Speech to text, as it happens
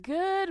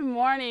Good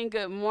morning,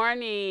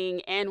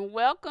 and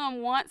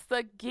welcome once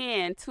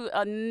again to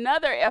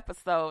another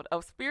episode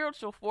of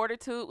Spiritual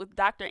Fortitude with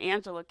Dr.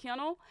 Angela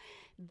Kennel.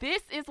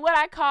 This is what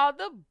I call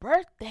the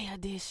birthday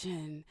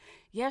edition.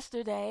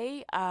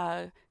 Yesterday,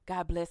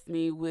 God blessed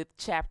me with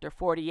chapter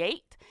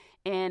 48,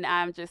 and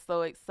I'm just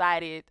so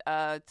excited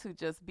to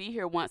just be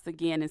here once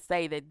again and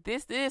say that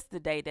this is the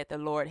day that the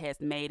Lord has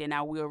made, and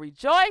I will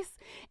rejoice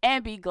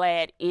and be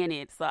glad in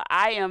it. So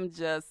I am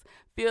just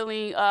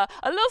feeling a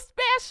little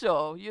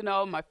special.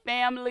 My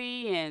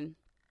family and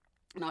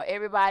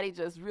everybody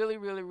just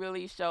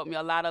really showed me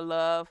a lot of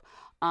love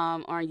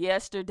on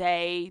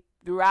yesterday,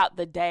 throughout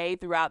the day,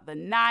 throughout the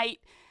night.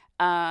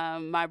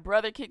 My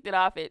brother kicked it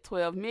off at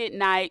 12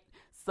 midnight.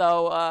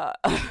 So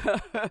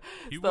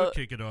he would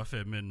kick it off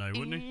at midnight,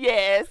 wouldn't he?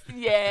 Yes.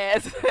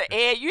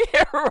 And you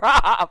hear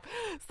Rob.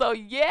 So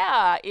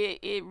yeah,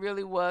 it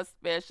really was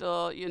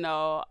special.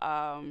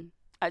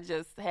 I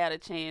just had a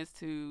chance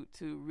to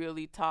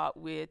really talk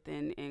with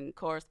and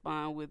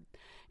correspond with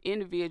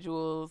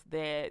individuals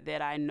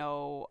that I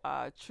know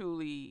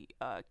truly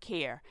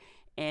care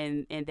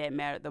and that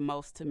matter the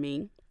most to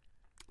me.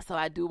 So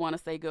I do want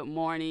to say good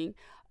morning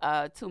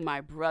to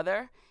my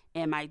brother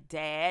and my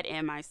dad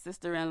and my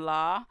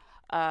sister-in-law.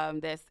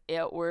 That's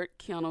Edward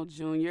Kennel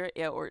Jr.,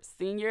 Edward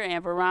Sr.,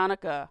 and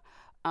Veronica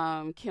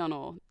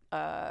Kennel.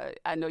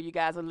 I know you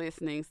guys are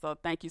listening, so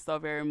thank you so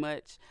very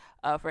much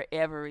for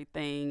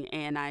everything.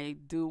 And I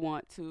do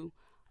want to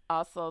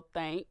also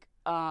thank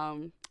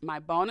my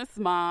bonus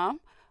mom,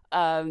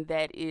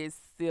 that is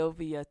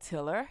Sylvia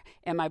Tiller,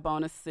 and my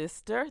bonus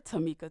sister,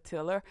 Tamika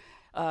Tiller,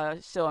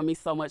 showing me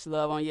so much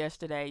love on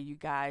yesterday. You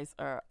guys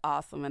are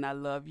awesome, and I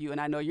love you, and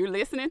I know you're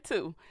listening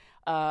too.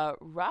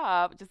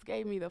 Rob just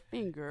gave me the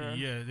finger.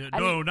 Yeah,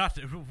 not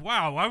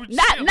wow.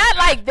 Not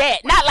like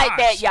that. Not like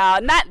that,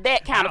 y'all. Not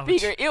that kind of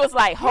finger. It was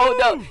like, hold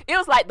up. It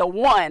was like the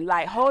one.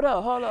 Like, hold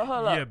up.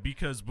 Yeah,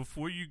 because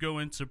before you go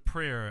into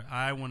prayer,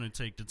 I want to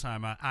take the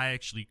time. I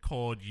actually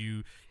called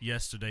you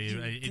yesterday.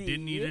 It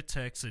didn't need a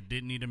text. It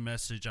didn't need a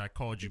message. I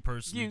called you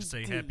personally to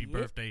say happy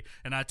birthday,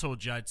 and I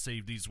told you I'd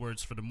save these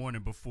words for the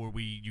morning before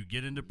you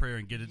get into prayer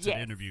and get into the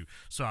interview.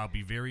 So I'll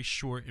be very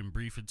short and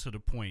brief and to the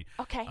point.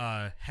 Okay.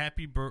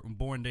 Happy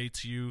born day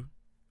to you.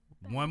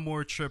 One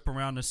more trip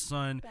around the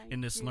sun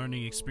in this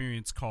learning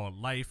experience called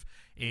life,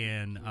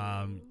 and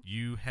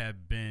you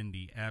have been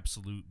the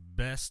absolute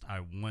best. I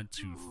want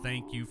to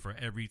thank you for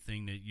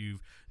everything that you've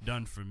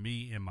done for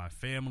me and my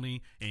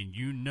family, and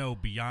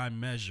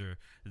beyond measure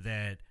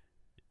that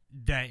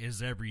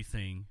is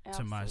everything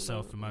to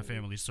myself and my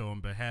family. So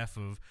on behalf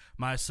of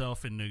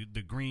myself and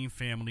the Green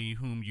family,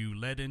 whom you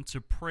led into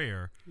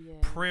prayer,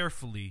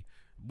 prayerfully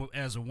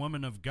as a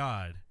woman of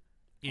God,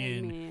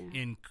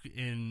 in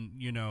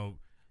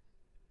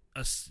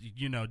just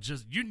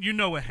you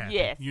know what happened.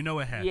 Yes. You know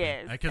what happened.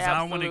 Yes, because I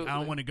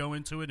don't want to go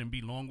into it and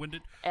be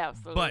long-winded.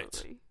 Absolutely.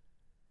 But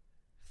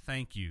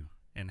thank you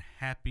and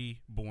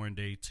happy born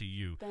day to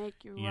you. Thank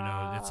you,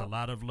 Rob. It's a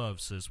lot of love,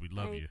 sis. We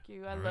love you. Thank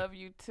you. I love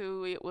you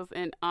too. It was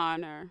an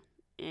honor,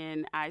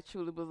 and I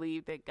truly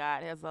believe that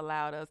God has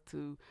allowed us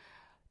to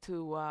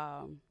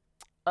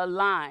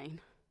align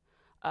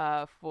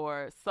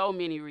for so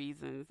many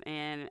reasons,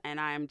 and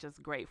I am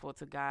just grateful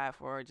to God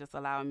for just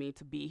allowing me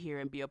to be here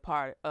and be a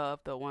part of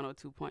the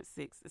 102.6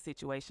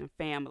 Situation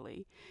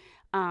family.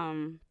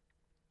 I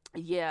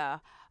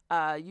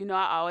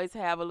always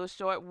have a little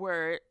short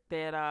word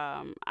that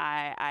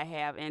I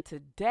have, and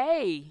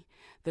today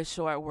the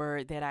short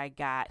word that I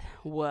got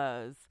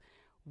was,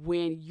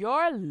 when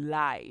your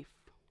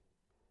life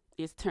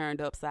is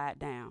turned upside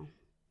down,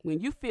 when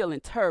you feel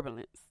in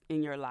turbulence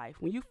in your life,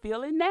 when you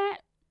feeling that,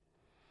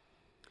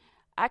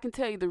 I can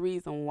tell you the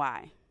reason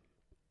why.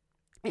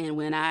 And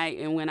when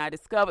I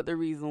discovered the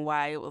reason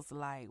why, it was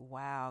like,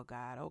 wow,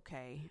 God,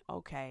 okay.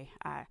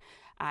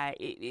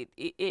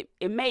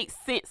 It makes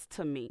sense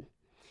to me.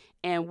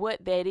 And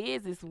what that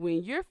is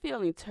when you're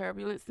feeling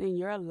turbulence in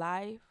your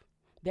life,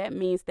 that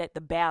means that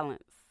the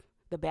balance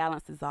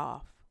is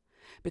off.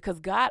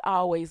 Because God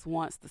always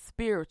wants the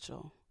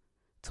spiritual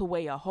to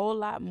weigh a whole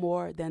lot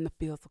more than the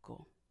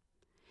physical.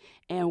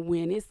 And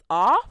when it's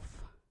off,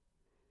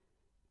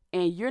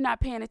 and you're not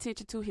paying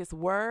attention to his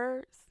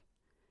words,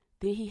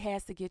 then he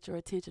has to get your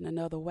attention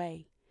another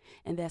way.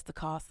 And that's to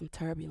cause some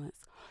turbulence.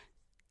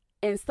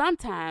 And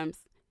sometimes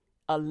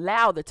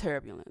allow the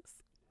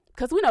turbulence.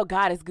 Because we know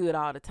God is good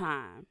all the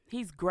time.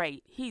 He's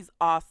great. He's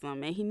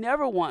awesome. And he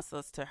never wants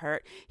us to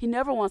hurt. He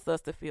never wants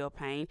us to feel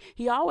pain.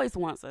 He always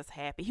wants us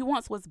happy. He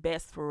wants what's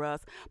best for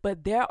us.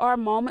 But there are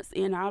moments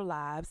in our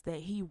lives that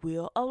he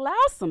will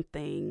allow some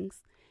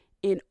things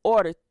in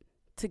order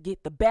to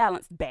get the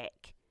balance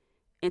back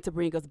and to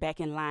bring us back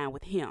in line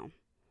with him.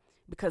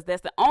 Because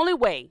that's the only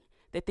way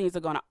that things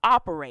are going to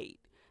operate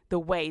the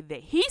way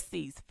that he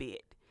sees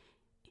fit.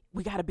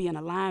 We got to be in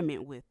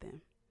alignment with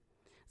him.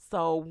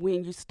 So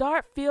when you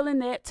start feeling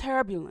that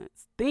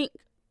turbulence, think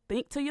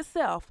to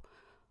yourself,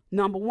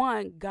 number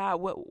one,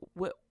 God,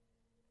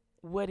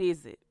 what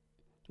is it?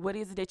 What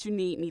is it that you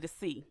need me to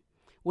see?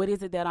 What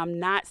is it that I'm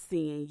not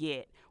seeing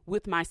yet?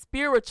 with my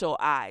spiritual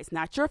eyes,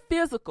 not your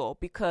physical,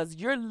 because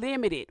you're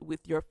limited with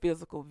your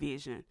physical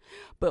vision,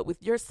 but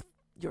with your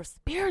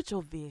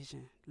spiritual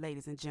vision,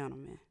 ladies and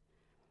gentlemen,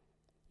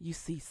 you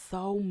see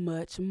so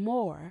much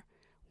more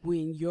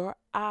when your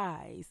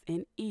eyes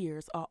and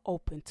ears are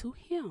open to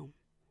him.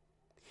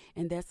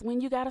 And that's when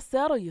you got to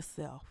settle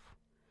yourself.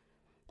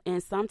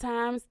 And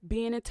sometimes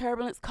being in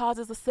turbulence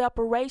causes a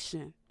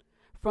separation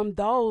from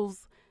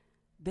those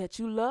that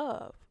you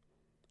love.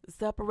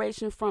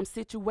 Separation from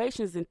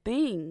situations and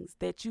things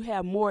that you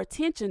have more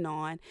attention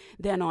on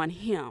than on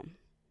him.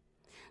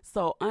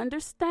 So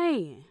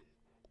understand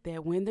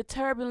that when the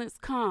turbulence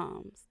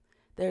comes,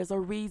 there's a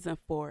reason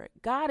for it.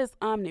 God is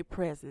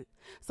omnipresent.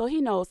 So he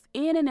knows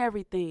in and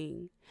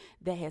everything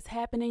that has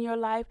happened in your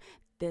life,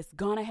 that's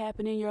going to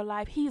happen in your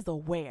life. He's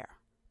aware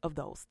of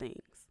those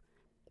things.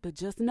 But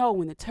just know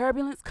when the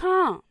turbulence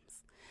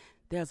comes,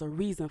 there's a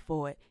reason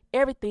for it.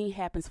 Everything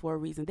happens for a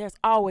reason. There's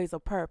always a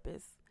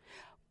purpose.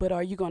 But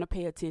are you going to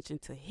pay attention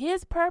to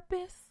his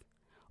purpose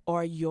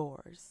or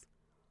yours?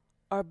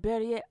 Or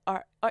better yet,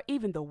 or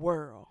even the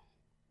world?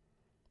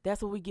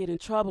 That's where we get in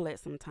trouble at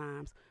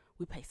sometimes.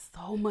 We pay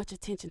so much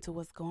attention to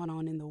what's going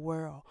on in the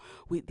world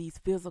with these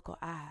physical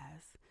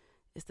eyes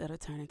instead of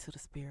turning to the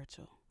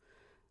spiritual.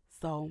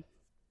 So,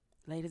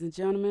 ladies and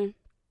gentlemen,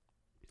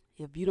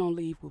 if you don't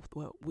leave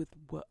with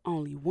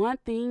only one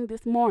thing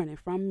this morning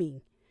from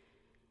me,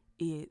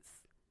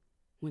 it's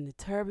when the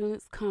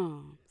turbulence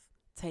comes,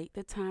 take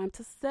the time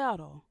to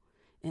settle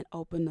and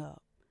open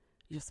up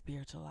your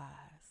spiritual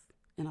eyes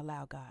and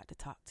allow God to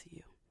talk to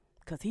you.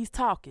 Because he's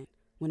talking.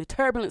 When the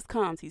turbulence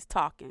comes, he's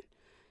talking.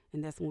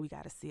 And that's when we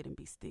got to sit and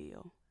be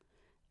still.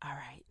 All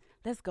right,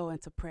 let's go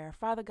into prayer.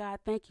 Father God,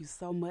 thank you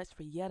so much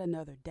for yet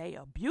another day,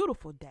 a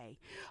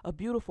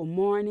beautiful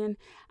morning.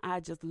 I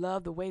just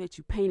love the way that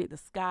you painted the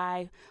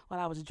sky while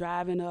I was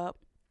driving up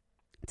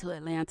to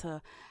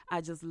Atlanta. I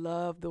just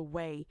love the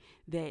way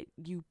that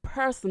you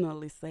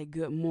personally say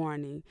good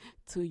morning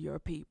to your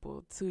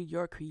people, to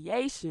your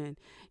creation.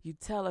 You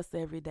tell us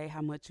every day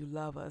how much you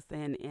love us,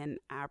 and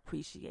I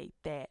appreciate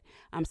that.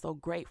 I'm so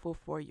grateful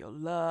for your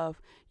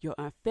love, your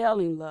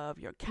unfailing love,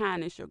 your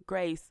kindness, your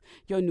grace,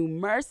 your new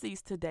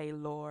mercies today,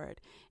 Lord.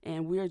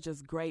 And we're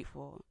just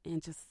grateful and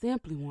just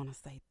simply want to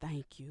say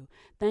thank you.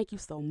 Thank you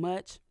so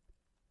much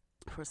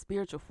for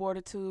spiritual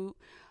fortitude.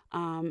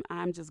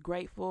 I'm just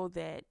grateful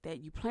that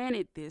you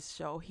planted this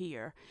show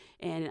here,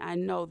 and I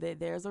know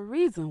that there's a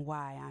reason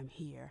why I'm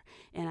here,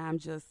 and I'm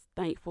just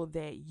thankful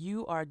that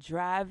you are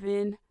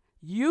driving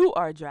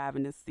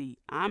the seat.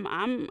 I'm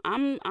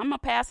a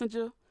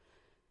passenger,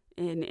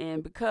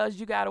 and because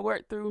you got to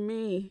work through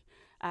me,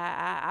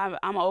 I'm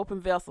an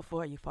open vessel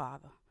for you,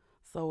 Father.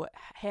 So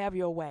have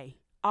your way,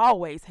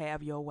 always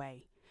have your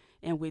way,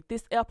 and with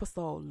this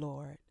episode,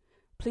 Lord,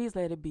 please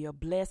let it be a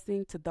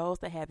blessing to those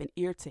that have an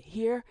ear to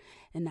hear,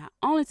 and not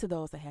only to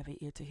those that have an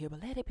ear to hear,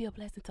 but let it be a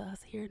blessing to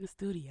us here in the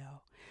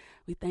studio.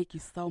 We thank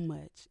you so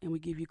much, and we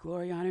give you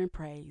glory, honor, and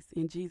praise.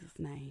 In Jesus'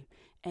 name,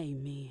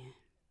 amen.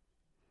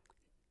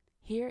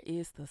 Here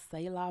is the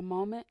Selah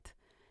moment.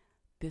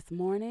 This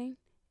morning,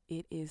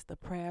 it is the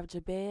Prayer of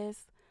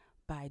Jabez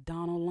by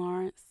Donald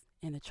Lawrence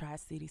and the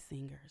Tri-City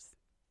Singers.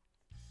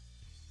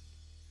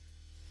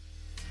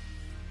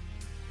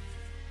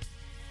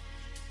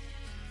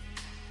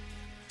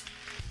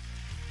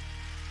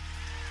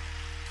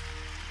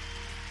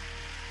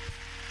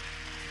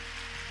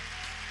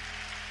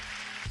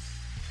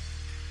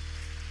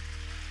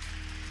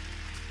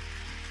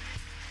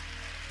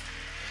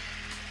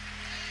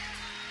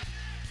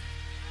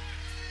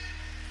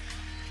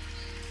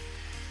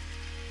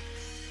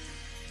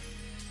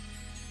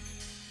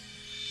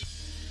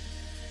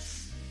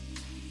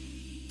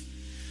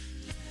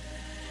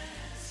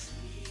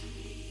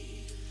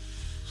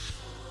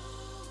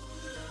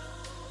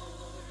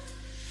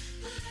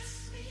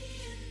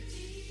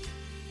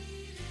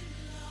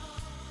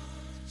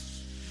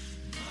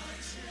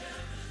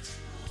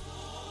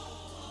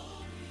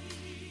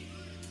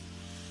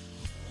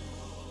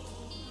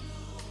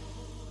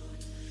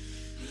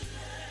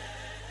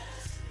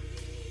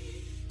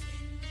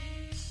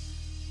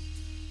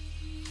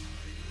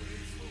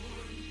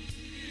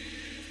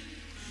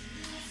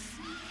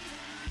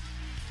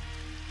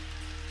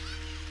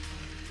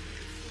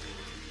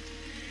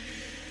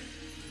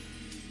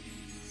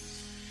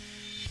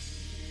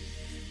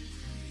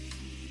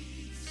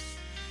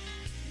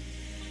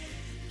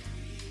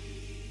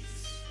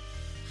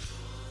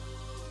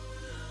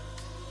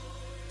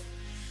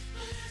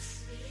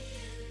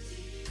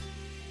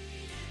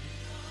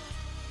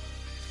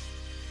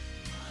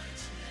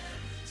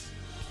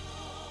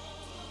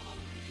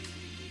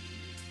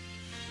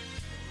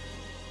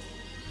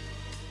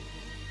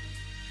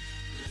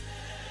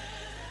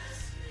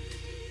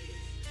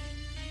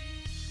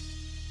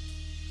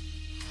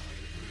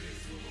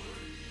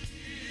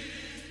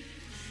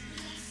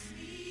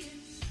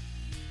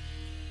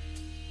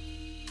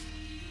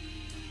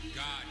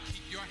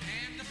 Your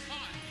hand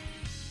upon me.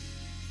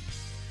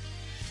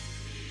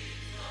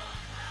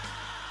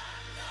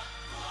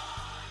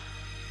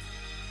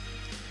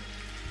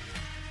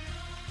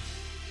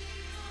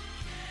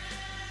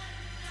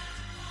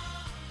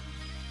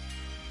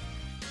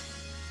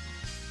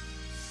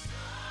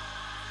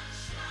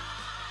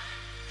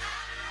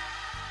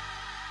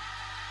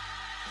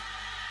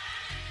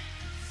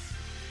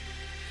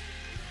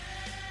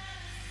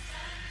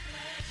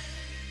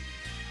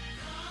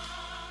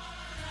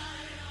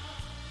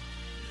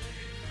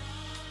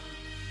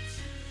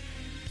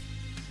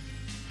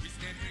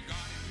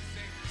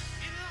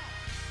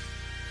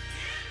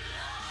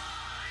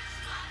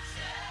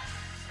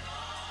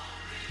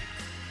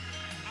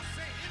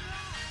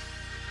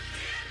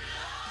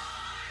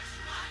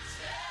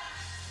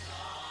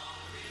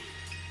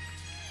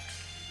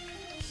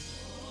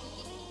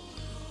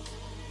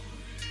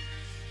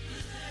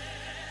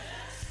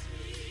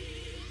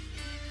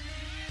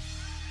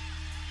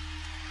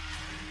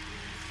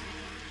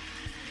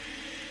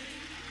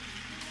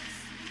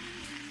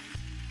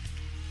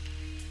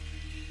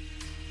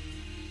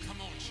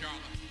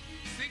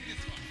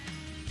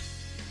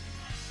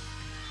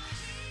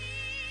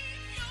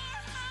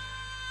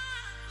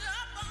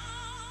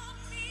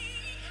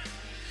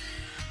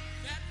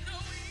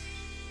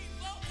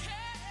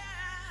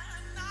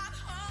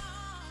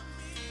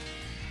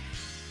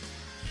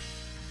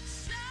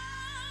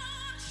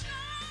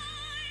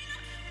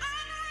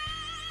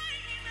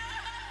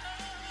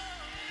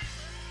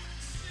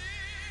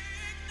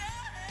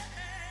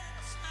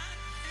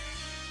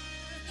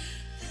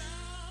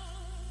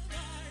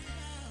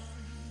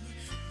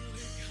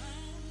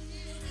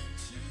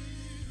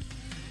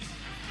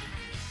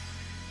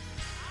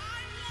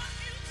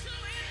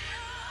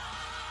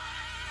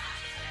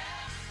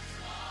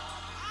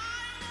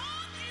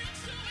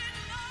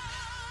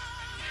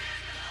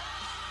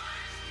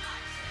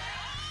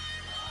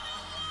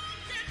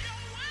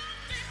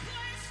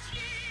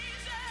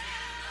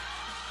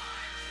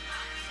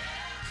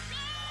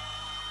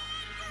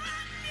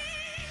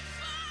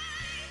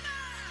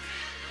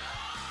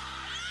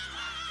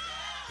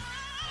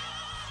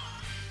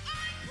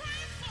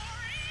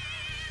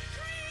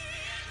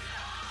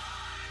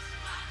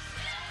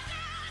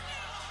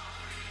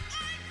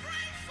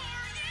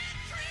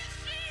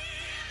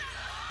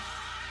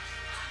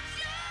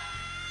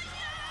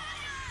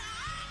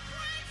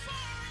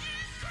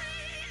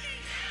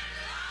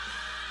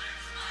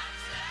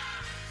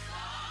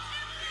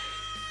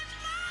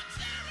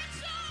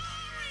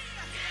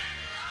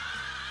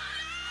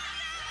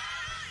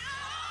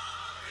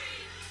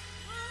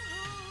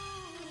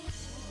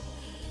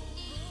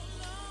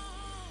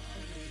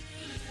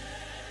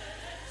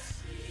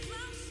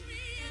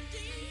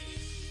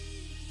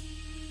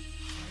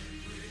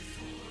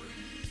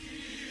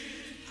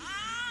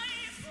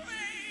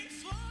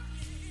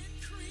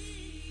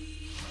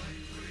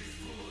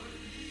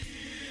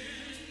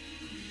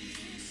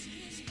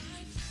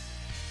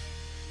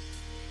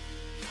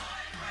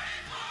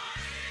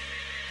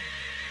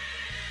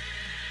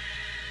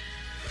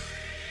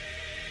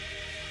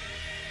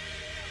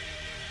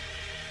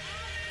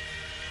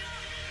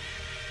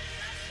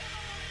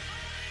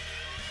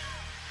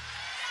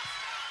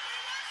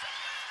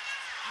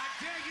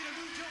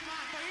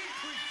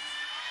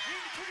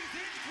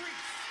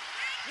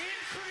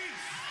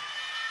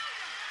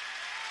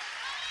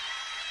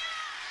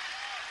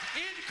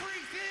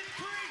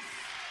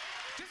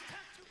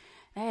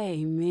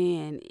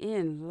 Amen.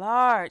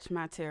 Enlarge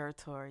my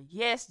territory.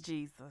 Yes,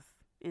 Jesus.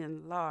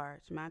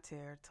 Enlarge my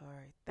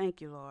territory.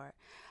 Thank you, Lord.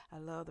 I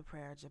love the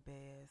prayer of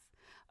Jabez.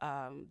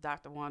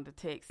 Dr. Wanda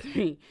texted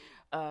me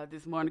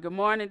this morning. Good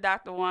morning,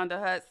 Dr. Wanda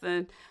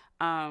Hudson.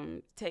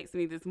 Texted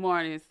me this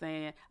morning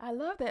saying, I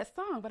love that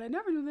song, but I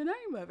never knew the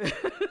name of it.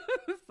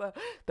 So,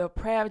 the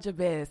prayer of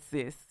Jabez,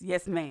 sis.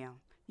 Yes, ma'am.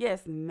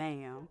 Yes,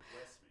 ma'am.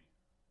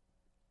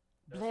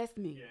 Bless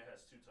me. Yeah, it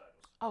has 2 titles.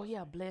 Oh,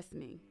 yeah, bless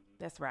me.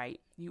 That's right.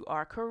 You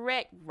are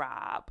correct,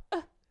 Rob.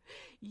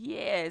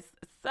 Yes.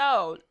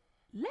 So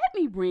let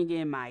me bring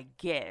in my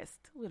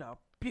guest with a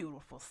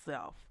beautiful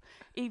self.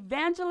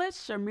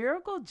 Evangelist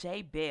Sha-Miracle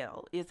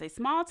Bell is a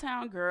small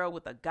town girl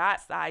with a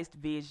God-sized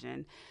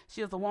vision.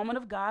 She is a woman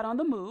of God on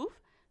the move.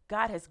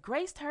 God has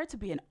graced her to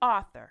be an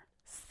author,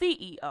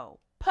 CEO,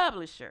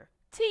 publisher,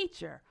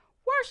 teacher,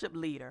 worship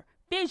leader,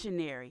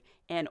 visionary,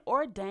 and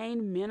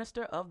ordained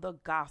minister of the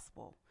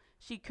gospel.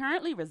 She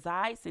currently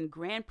resides in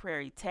Grand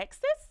Prairie,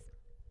 Texas,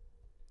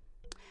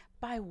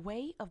 by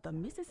way of the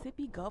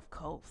Mississippi Gulf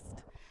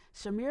Coast.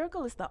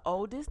 Sha-Miracle is the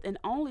oldest and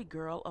only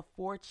girl of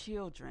 4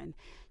 children.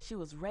 She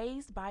was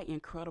raised by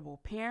incredible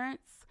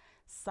parents,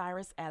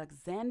 Cyrus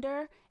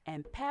Alexander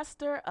and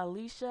Pastor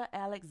Alicia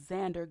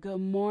Alexander.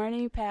 Good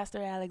morning,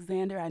 Pastor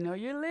Alexander. I know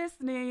you're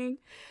listening.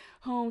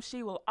 Whom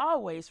she will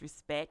always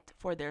respect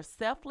for their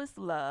selfless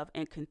love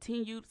and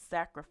continued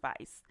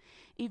sacrifice.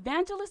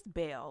 Evangelist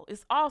Bell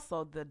is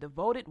also the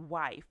devoted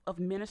wife of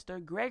Minister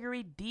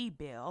Gregory D.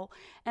 Bell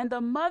and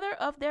the mother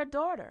of their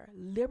daughter,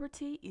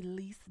 Liberty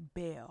Elise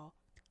Bell.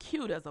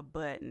 Cute as a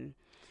button.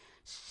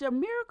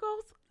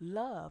 Sha-Miracle's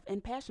love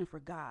and passion for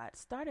God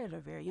started at a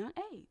very young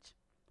age.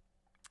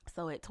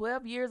 So at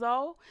 12 years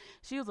old,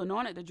 she was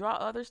anointed to draw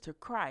others to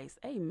Christ.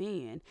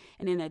 Amen.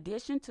 And in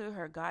addition to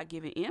her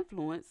God-given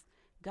influence,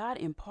 God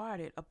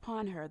imparted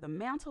upon her the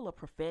mantle of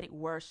prophetic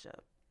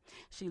worship.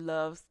 She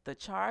loves the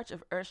charge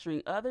of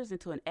ushering others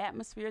into an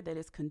atmosphere that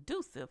is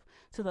conducive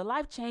to the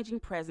life-changing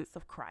presence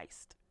of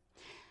Christ.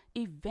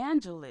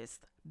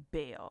 Evangelist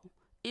Bell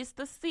is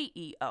the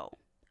CEO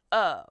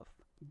of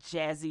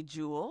Jazzy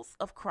Jewels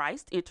of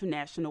Christ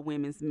International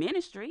Women's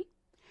Ministry,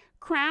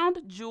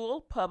 Crowned Jewel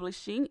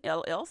Publishing,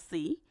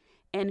 LLC,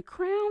 and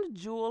Crowned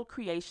Jewel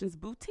Creations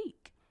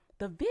Boutique.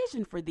 The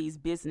vision for these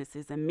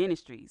businesses and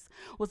ministries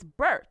was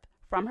birthed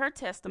from her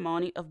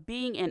testimony of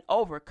being an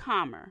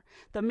overcomer.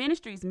 The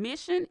ministry's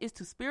mission is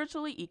to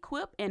spiritually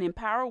equip and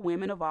empower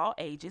women of all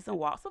ages and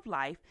walks of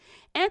life,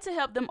 and to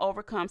help them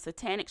overcome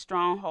satanic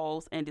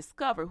strongholds and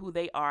discover who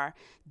they are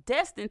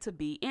destined to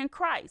be in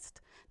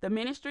Christ. The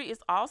ministry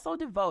is also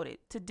devoted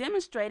to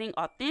demonstrating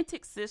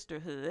authentic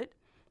sisterhood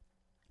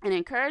and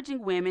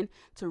encouraging women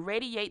to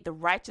radiate the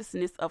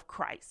righteousness of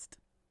Christ.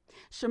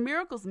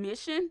 Sha-Miracle's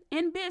mission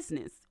in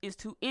business is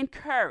to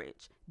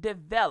encourage,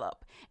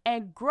 develop,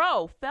 and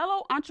grow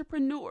fellow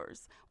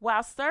entrepreneurs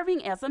while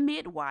serving as a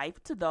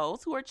midwife to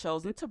those who are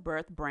chosen to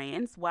birth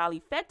brands while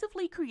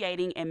effectively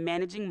creating and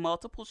managing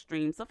multiple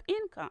streams of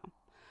income.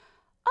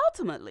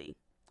 Ultimately,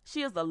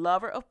 she is a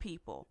lover of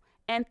people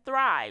and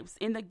thrives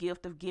in the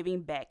gift of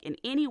giving back in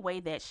any way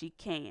that she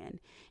can.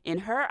 In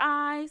her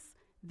eyes,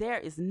 there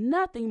is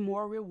nothing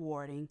more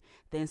rewarding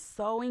than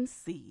sowing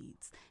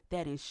seeds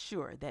that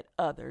ensure that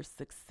others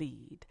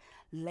succeed.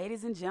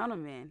 Ladies and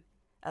gentlemen,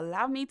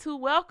 allow me to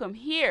welcome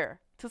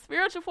here to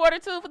Spiritual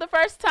Fortitude for the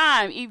first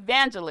time,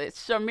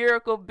 Evangelist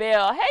Sha-Miracle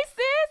Bell. Hey,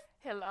 sis.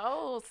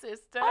 Hello,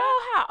 sister.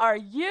 Oh, how are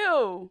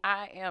you?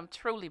 I am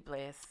truly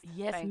blessed.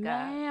 Yes, Thank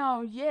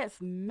ma'am. God. Yes,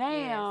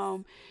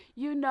 ma'am.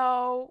 You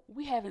know,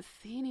 we haven't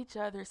seen each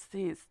other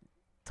since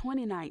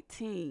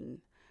 2019.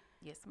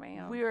 Yes,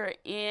 ma'am. We're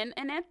in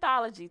an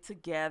anthology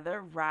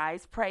together,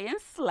 Rise, Pray, and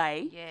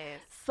Slay.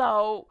 Yes.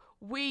 So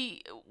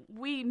we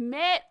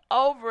met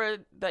over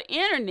the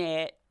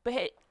internet, but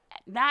had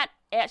not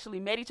actually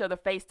met each other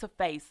face to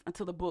face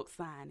until the book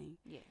signing.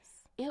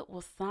 Yes. It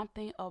was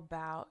something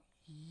about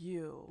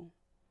you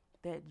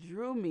that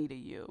drew me to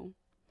you.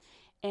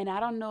 And I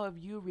don't know if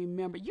you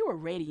remember, you were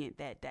radiant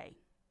that day.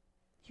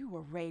 You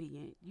were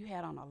radiant. You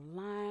had on a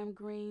lime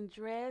green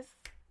dress.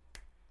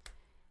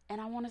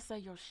 And I want to say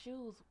your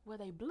shoes, were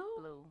they blue?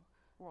 Blue.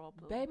 Royal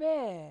blue.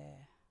 Baby.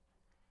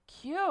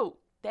 Cute.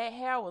 That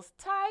hair was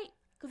tight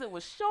because it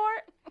was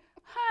short.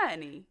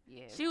 Honey.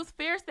 Yes. She was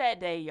fierce that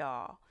day,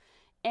 y'all.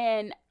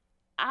 And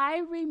I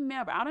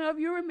remember, I don't know if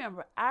you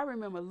remember, I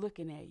remember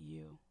looking at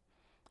you.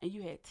 And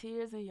you had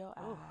tears in your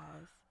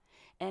eyes.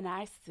 And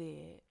I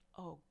said,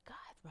 oh,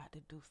 God's about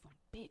to do some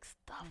big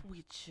stuff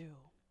with you.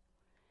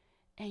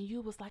 And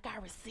you was like, I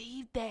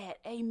received that.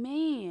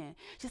 Amen.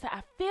 She said,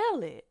 I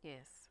feel it.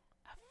 Yes.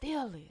 I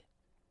feel it.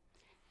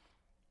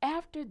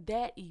 After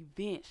that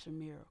event,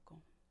 Sha-Miracle,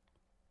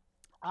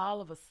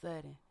 all of a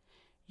sudden,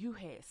 you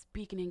had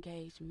speaking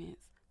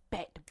engagements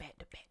back to back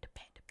to back to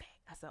back to back.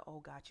 I said, oh,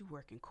 God, you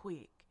working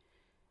quick.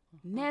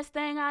 Next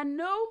thing I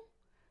knew,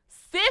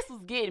 sis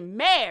was getting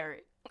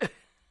married.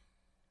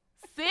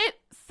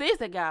 sis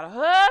had got a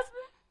husband.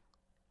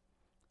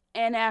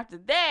 And after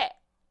that,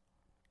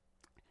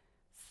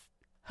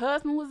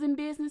 husband was in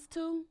business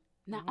too.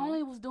 Not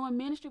only was doing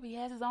ministry, but he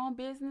has his own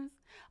business.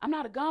 I'm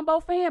not a gumbo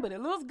fan, but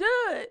it looks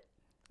good.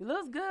 It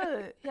looks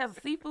good. He has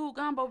a seafood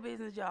gumbo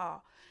business,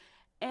 y'all.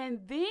 And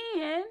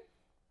then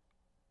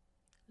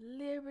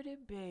Liberty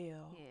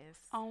Bell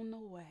on the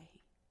way.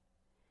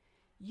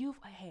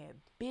 You've had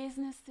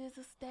businesses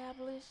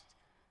established.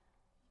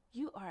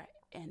 You are,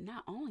 and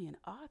not only an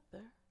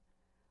author,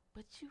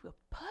 but you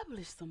have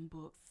published some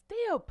books,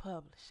 still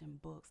publishing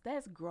books.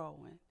 That's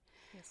growing.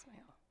 Yes,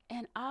 ma'am.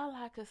 And all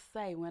I could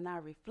say when I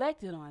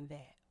reflected on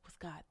that was,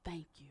 God,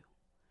 thank you.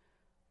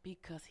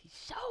 Because he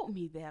showed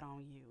me that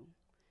on you.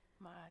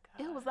 My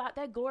God. It was like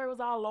that glory was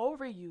all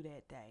over you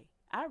that day.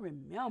 I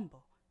remember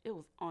it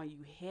was on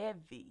you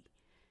heavy.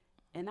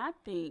 And I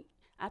think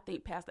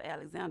Pastor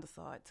Alexander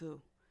saw it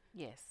too.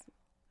 Yes.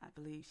 I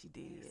believe she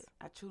did. Yes.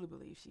 I truly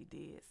believe she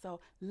did.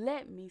 So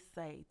let me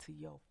say to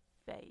your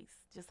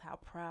face just how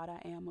proud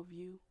I am of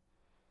you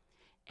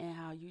and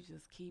how you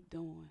just keep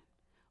doing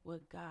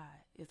what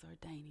God is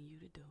ordaining you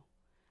to do,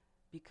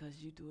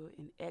 because you do it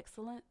in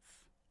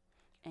excellence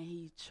and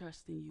he's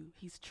trusting you.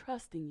 He's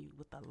trusting you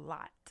with a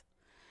lot.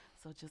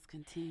 So just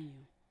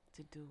continue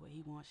to do what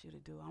he wants you to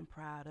do. I'm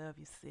proud of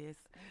you, sis.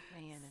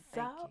 Amen. And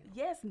thank you.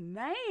 Yes,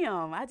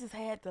 ma'am. I just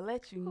had to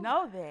let you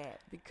know that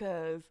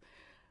because,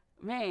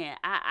 man,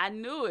 I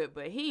knew it,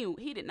 but he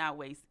did not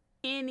waste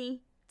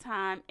any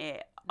time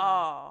at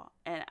all.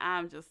 And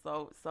I'm just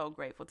so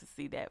grateful to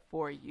see that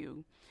for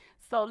you.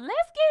 So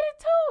let's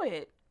get into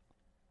it.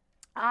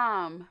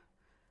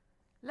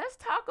 Let's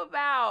talk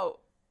about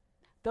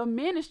the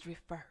ministry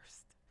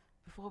first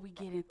before we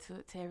get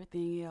into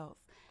everything else.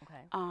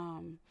 Okay.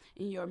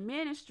 In your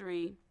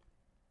ministry,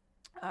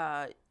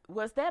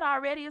 was that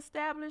already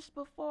established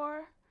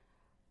before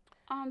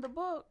the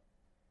book?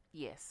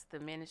 Yes, the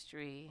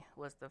ministry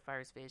was the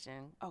first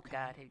vision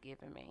God had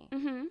given me.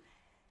 Mm-hmm.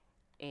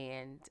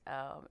 And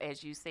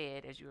as you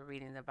said, as you were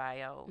reading the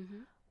bio,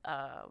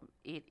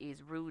 it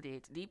is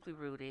deeply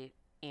rooted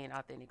in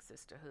authentic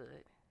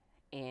sisterhood,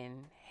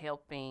 in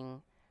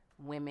helping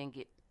women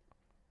get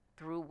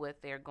through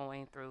what they're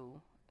going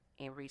through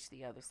and reach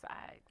the other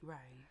side. Right.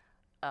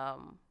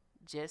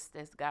 Just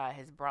as God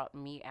has brought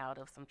me out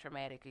of some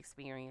traumatic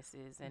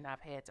experiences, and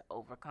I've had to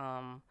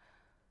overcome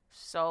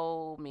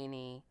so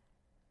many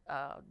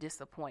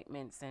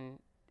disappointments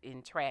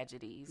and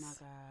tragedies.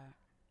 My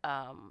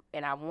God.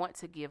 And I want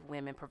to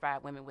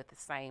provide women with the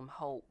same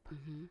hope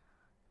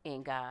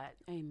in God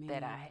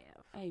that I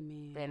have.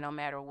 Amen. That no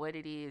matter what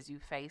it is you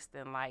faced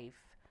in life,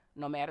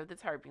 no matter the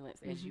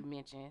turbulence, as you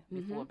mentioned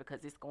before,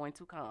 because it's going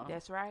to come.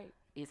 That's right.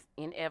 It's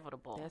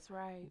inevitable. That's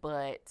right.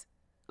 But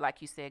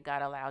like you said,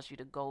 God allows you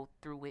to go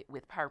through it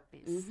with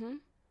purpose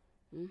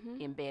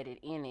embedded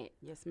in it.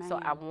 Yes, ma'am. So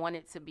I want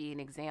it to be an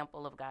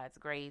example of God's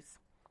grace,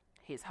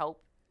 his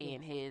hope,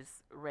 and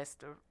his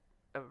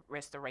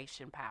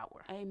restoration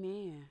power.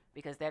 Amen.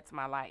 Because that's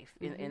my life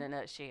in a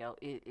nutshell.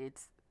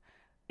 It's,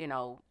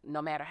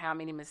 no matter how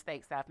many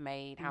mistakes I've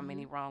made, how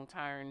many wrong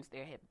turns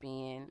there have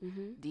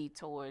been,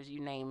 detours, you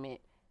name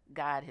it,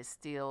 God has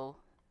still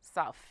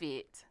saw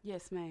fit.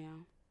 Yes,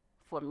 ma'am.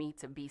 For me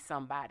to be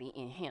somebody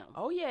in him.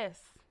 Oh, yes.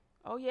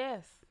 Oh,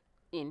 yes.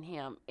 In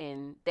him.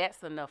 And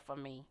that's enough for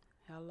me.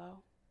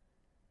 Hello.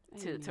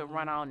 To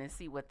run on and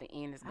see what the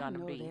end is going to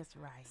be. That's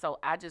right. So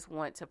I just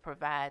want to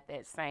provide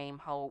that same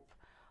hope,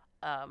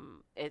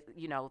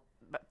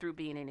 through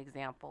being an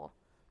example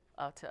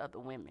to other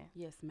women.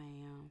 Yes,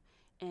 ma'am.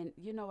 And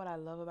you know what I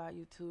love about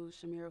you too,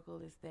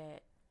 Sha-Miracle, is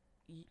that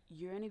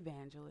you're an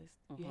evangelist.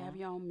 You have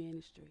your own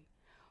ministry,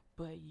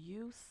 but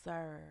you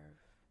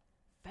serve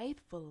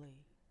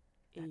faithfully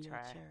in your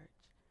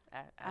church.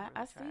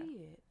 I see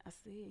it. I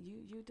see it.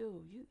 You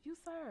do. You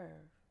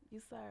serve. You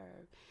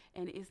serve.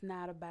 And it's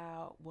not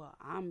about, well,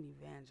 I'm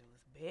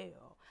Evangelist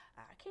Bell.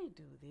 I can't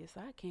do this.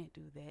 I can't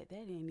do that. That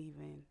ain't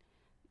even,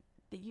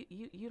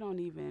 you don't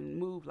even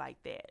move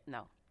like that.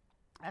 No.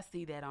 I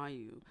see that on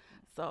you.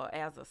 So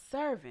as a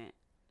servant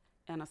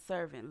and a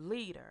servant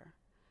leader,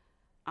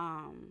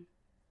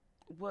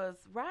 was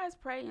Rise,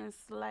 Pray, and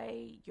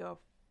Slay your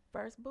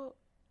first book?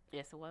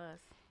 Yes, it was.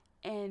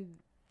 And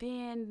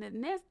then the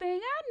next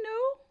thing I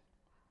knew,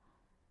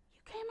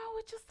 you came out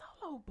with your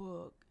solo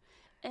book.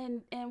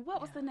 And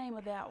what was the name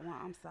of that one?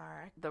 I'm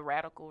sorry. The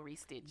Radical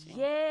Restitching.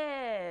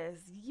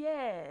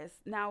 Yes.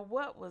 Now,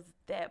 what was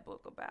that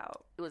book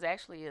about? It was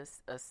actually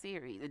a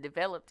series. It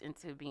developed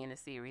into being a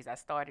series. I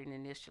started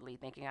initially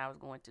thinking I was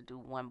going to do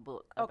one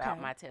book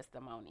about my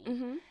testimony.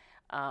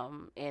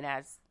 And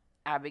as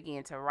I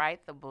began to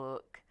write the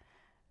book,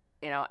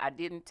 I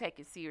didn't take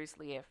it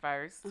seriously at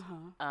first.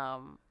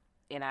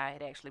 And I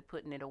had actually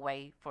put it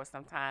away for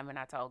some time, and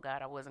I told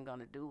God I wasn't going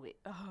to do it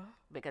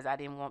because I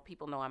didn't want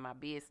people knowing my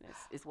business.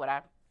 It's what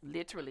I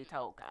literally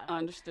told God.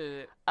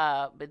 Understood.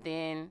 But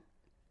then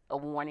a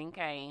warning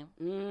came,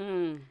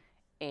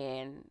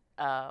 and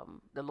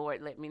the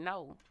Lord let me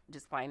know,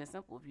 just plain and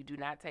simple, if you do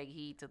not take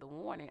heed to the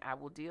warning, I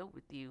will deal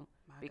with you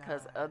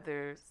because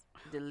others'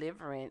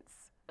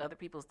 deliverance other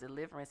people's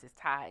deliverance is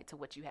tied to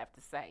what you have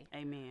to say.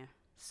 Amen.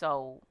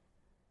 So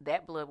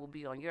that blood will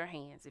be on your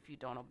hands if you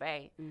don't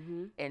obey.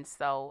 Mm-hmm. And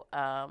so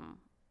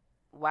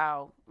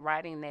while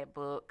writing that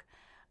book,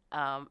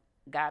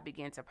 God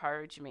began to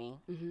purge me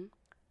Mm-hmm.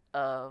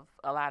 of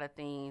a lot of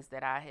things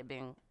that I had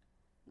been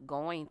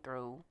going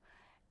through.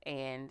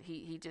 And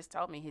he just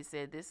told me, he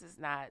said, this is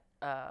not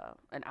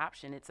an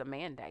option, it's a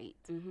mandate.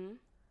 Mm-hmm.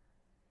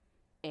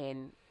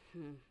 And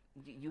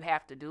you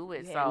have to do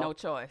it. You so had no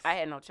choice. I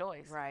had no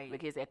choice. Right.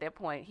 Because at that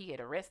point, he had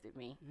arrested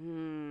me.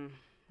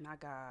 My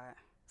God.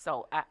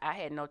 So I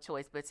had no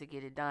choice but to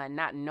get it done,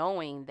 not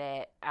knowing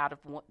that out of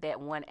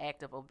that one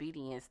act of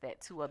obedience, that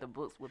 2 other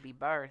books would be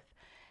birthed.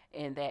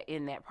 And that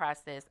in that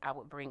process, I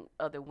would bring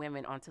other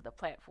women onto the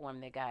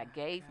platform that God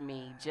gave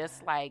me,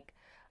 just like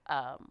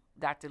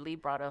Dr. Lee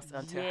brought us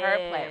onto her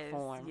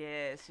platform.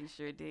 Yes, she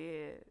sure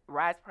did.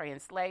 Rise, Pray,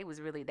 and Slay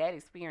was really that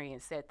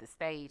experience set the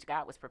stage.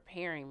 God was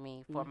preparing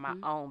me for my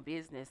own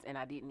business, and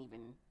I didn't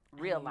even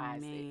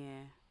realize it.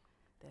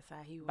 That's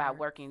how he works. By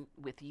working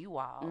with you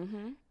all.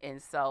 Mm-hmm.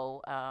 And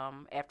so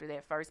after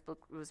that first book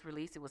was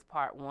released, it was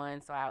part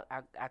 1. So I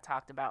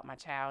talked about my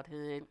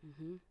childhood.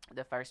 Mm-hmm.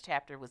 The first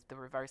chapter was the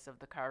reverse of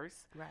the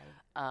curse.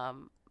 Right.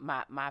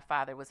 My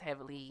father was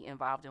heavily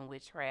involved in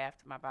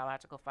witchcraft, my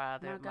biological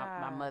father.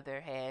 My mother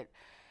had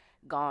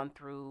gone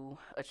through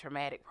a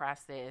traumatic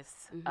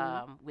process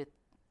with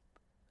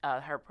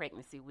her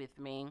pregnancy with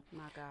me.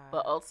 My God.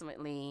 But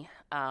ultimately,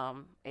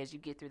 as you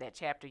get through that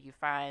chapter, you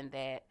find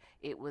that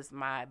it was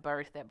my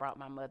birth that brought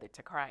my mother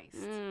to Christ.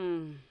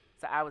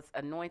 So I was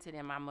anointed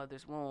in my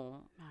mother's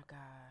womb. My God.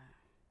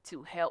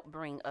 To help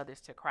bring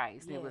others to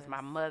Christ. Yes. It was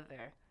my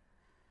mother.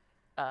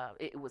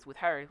 It was with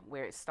her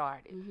where it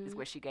started. Mm-hmm. It's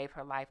where she gave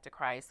her life to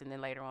Christ. And then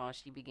later on,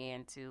 she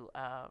began to,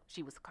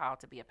 she was called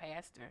to be a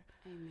pastor.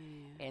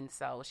 Amen. And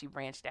so she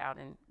branched out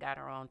and got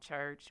her own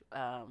church.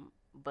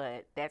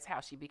 But that's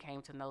how she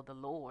became to know the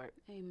Lord.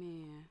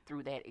 Amen.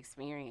 Through that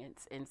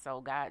experience. And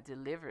so God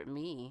delivered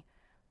me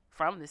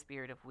from the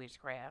spirit of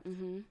witchcraft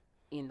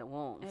in the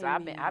womb. Amen. So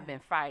I've been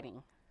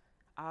fighting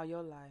all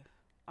your life.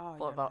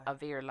 For a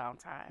very long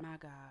time. My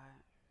God.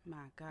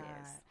 My God.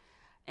 Yes.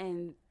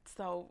 And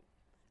so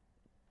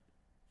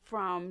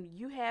from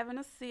you having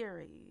a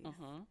series,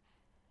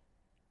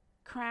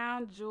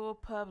 Crown Jewel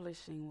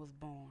Publishing was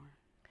born.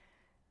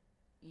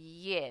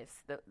 Yes.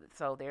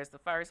 So there's the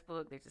first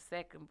book, there's the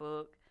second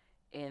book,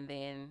 and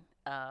then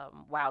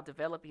while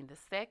developing the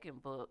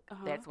second book,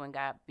 that's when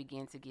God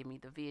began to give me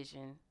the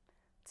vision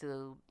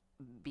to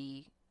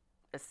be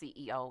a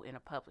CEO and a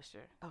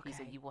publisher. Okay. He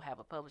said, you will have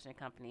a publishing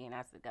company. And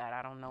I said, God,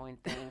 I don't know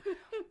anything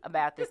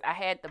about this. I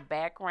had the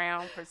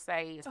background, per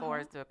se, as far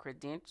as the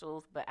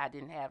credentials, but I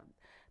didn't have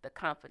the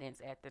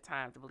confidence at the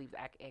time to believe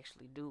that I could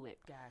actually do it.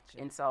 Gotcha.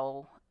 And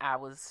so I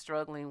was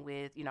struggling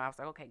with, I was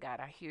like, okay, God,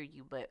 I hear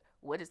you, but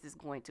what is this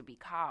going to be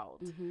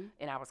called?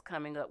 And I was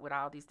coming up with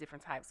all these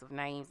different types of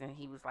names, and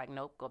he was like,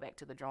 nope, go back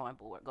to the drawing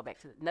board. Go back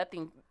to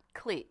nothing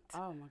clicked.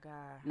 Oh, my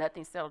God.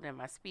 Nothing settled in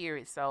my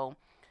spirit. So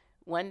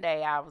one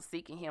day I was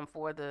seeking him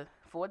for the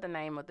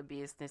name of the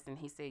business, and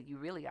he said, you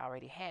really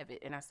already have it.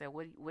 And I said,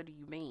 what do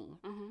you mean?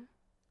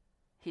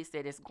 He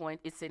said,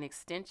 it's an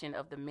extension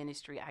of the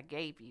ministry I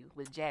gave you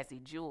with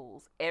Jazzy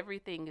Jewels.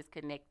 Everything is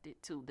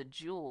connected to the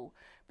jewel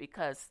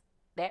because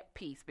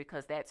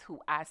that's who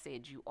I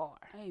said you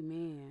are.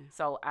 Amen.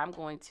 So I'm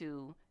going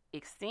to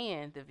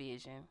extend the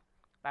vision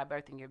by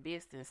birthing your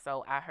business.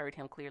 So I heard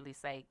him clearly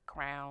say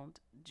Crown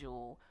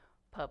Jewel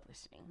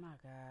Publishing. My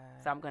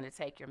God. So I'm going to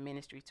take your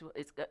ministry to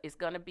it's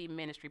going to be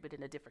ministry, but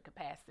in a different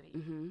capacity.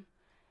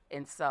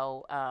 And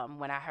so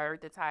when I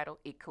heard the title,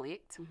 it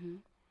clicked.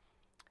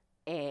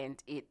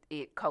 And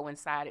it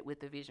coincided with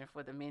the vision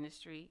for the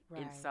ministry.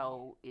 Right. And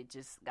so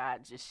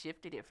God just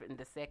shifted it from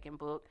the second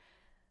book,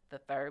 the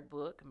third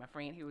book. My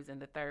friend here was in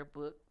the third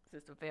book,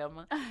 Sister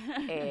Velma.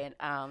 And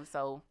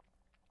so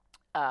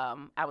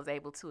I was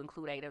able to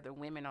include 8 other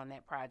women on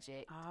that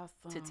project.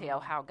 Awesome. To tell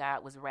how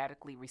God was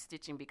radically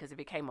restitching, because it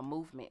became a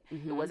movement.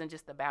 It wasn't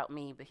just about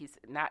me, but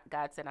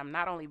God said, I'm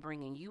not only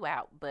bringing you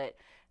out, but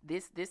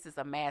this is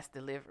a mass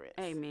deliverance.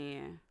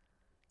 Amen.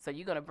 So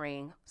you're going to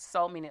bring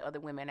so many other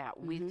women out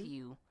with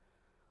you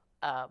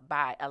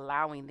by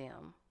allowing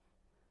them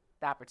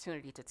the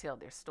opportunity to tell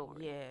their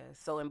story. Yes.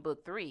 So in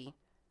book 3,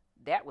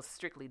 that was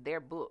strictly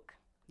their book.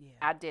 Yeah.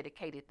 I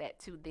dedicated that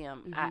to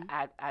them.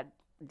 I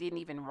didn't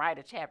even write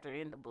a chapter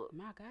in the book.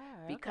 My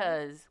God.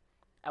 Because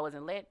I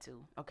wasn't led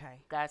to. Okay.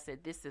 God said,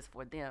 this is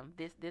for them.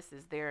 This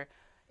is their,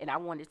 and I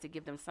wanted to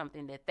give them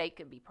something that they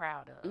could be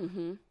proud of.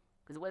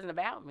 Because it wasn't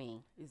about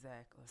me.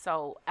 Exactly.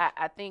 So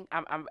I think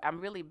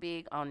I'm really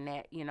big on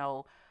that.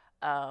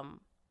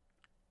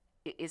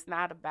 It's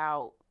not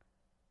about,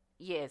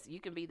 yes,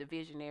 you can be the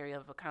visionary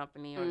of a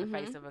company or the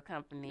face of a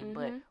company,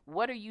 but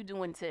what are you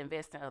doing to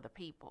invest in other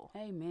people?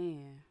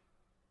 Amen.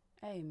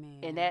 Amen.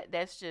 And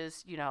that's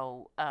just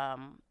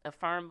a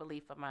firm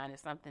belief of mine.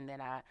 It's something that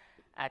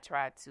I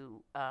try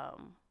to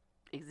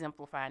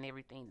exemplify in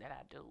everything that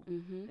I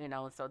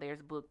do. So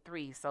there's book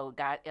 3. So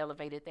God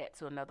elevated that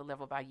to another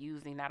level by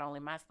using not only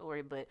my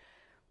story, but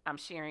I'm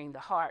sharing the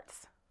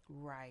hearts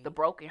Right. The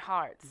broken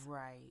hearts.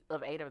 Right.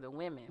 Of 8 of the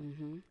women.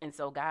 Mm-hmm. And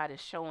so God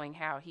is showing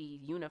how he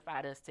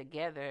unified us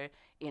together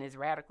and is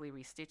radically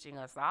restitching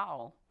us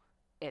all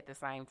at the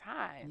same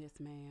time. Yes,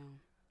 ma'am.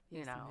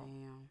 Yes,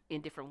 ma'am.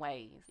 In different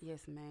ways.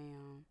 Yes,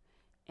 ma'am.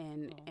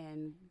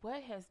 And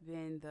what has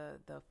been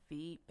the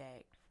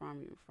feedback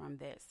from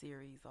that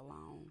series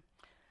alone?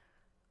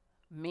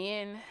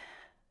 Men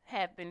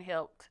have been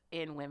helped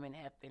and women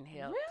have been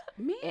helped.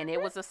 Really? And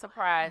it was a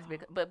surprise,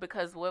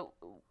 because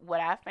what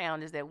I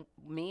found is that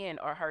men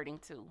are hurting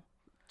too.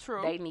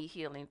 True. They need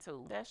healing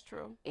too. That's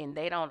true. And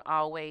they don't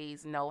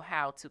always know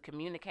how to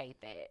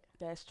communicate that.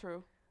 That's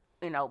true.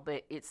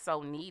 But it's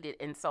so needed.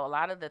 And so a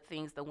lot of the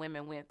things the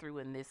women went through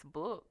in this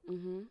book,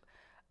 Mm-hmm.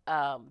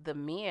 The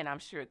men, I'm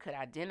sure, could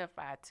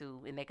identify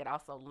to, and they could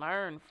also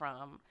learn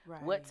from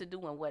what to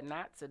do and what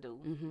not to do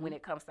when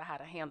it comes to how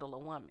to handle a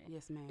woman.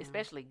 Yes, ma'am.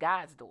 Especially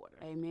God's daughter.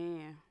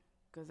 Amen.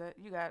 Because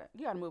you got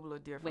to move a little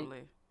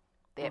differently.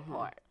 That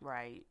part.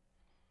 Right.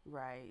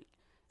 Right.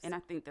 And I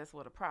think that's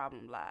where the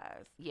problem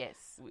lies. Yes.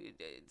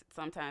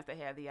 Sometimes they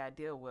have the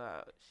idea,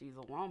 well, she's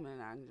a woman,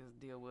 I can just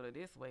deal with her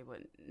this way, but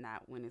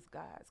not when it's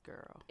God's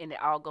girl. And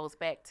it all goes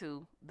back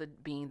to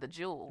being the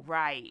jewel.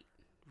 Right.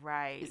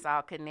 Right. It's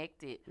all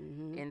connected.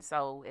 Mm-hmm. And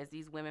so as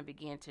these women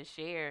began to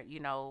share,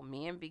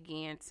 men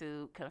began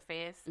to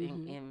confess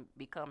and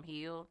become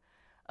healed.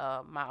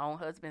 My own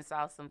husband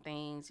saw some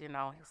things, he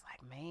was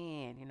like,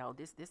 man,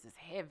 this is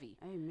heavy.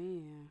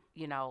 Amen.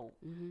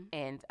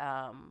 And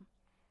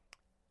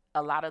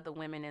a lot of the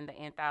women in the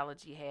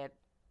anthology had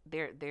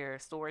their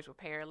stories were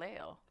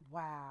parallel.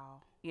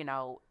 Wow.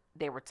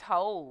 They were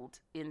told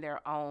in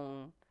their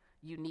own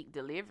unique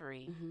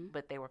delivery,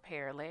 but they were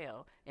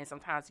parallel. And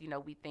sometimes,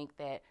 we think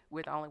that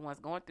we're the only ones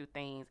going through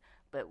things,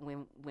 but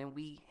when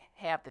we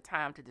have the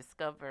time to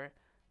discover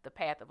the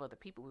path of other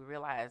people, we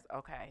realize,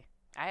 okay,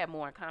 I have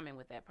more in common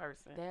with that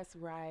person. That's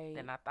right.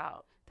 Than I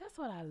thought. That's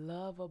what I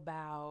love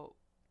about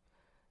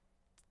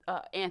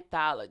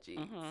anthologies,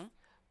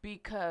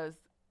 because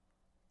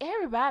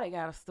everybody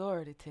got a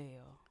story to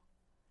tell.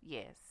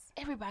 Yes.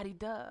 Everybody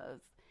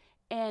does.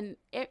 And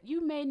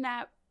you may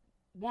not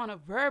want to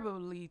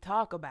verbally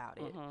talk about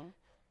it,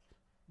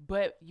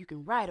 but you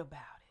can write about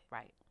it.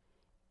 Right.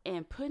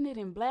 And putting it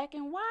in black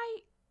and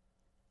white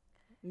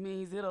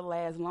means it'll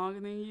last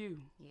longer than you.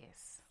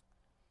 Yes.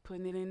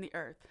 Putting it in the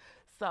earth.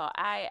 So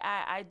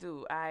I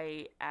do.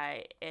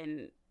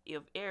 And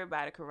if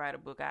everybody could write a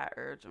book, I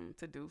urge them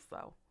to do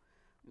so.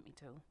 Me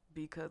too.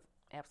 Because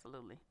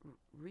absolutely,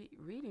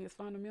 reading is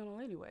fundamental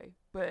anyway.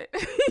 But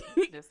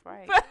that's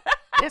right.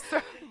 That's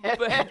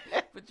right.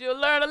 But you'll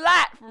learn a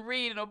lot from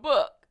reading a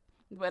book.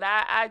 But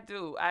I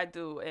do,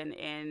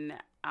 and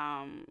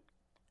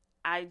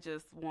I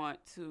just want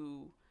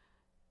to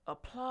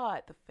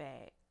applaud the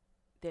fact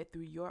that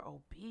through your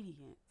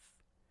obedience,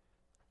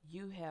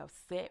 you have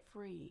set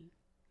free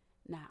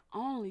not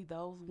only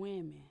those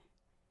women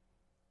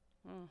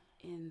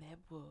in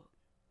that book,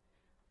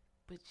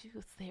 but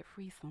you set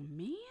free some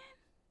men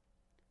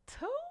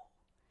too.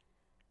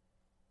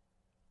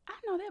 I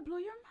know that blew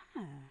your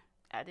mind.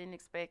 I didn't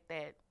expect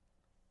that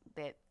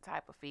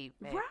type of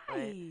feedback.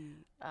 Right.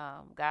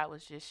 But God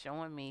was just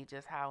showing me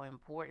just how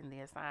important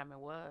the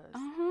assignment was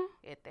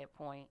at that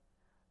point.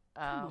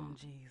 Come on,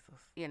 Jesus.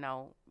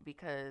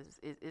 Because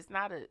it's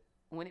not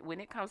when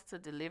it comes to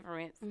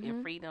deliverance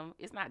and freedom,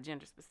 it's not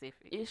gender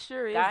specific. It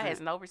sure is. God has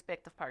no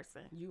respect of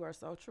person. You are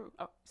so true.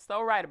 Oh,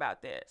 so right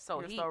about that.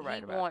 So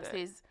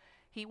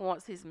he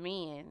wants his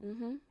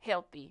men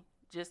healthy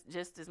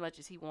just as much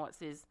as he wants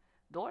his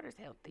daughters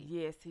healthy.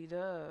 Yes, he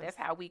does. That's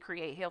how we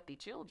create healthy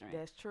children.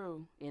 That's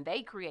true. And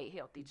they create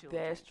healthy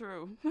children. That's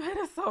true. That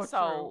is so true.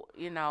 So,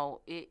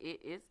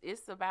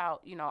 it's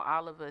about,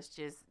 all of us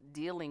just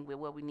dealing with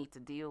what we need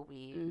to deal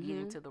with,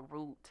 getting to the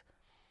root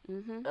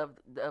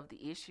of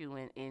the issue,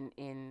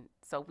 and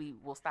so we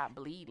will stop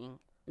bleeding.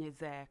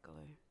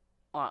 Exactly.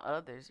 On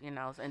others,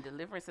 and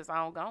deliverance is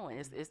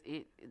ongoing.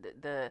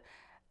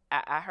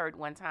 I heard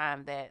one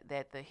time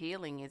that the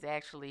healing is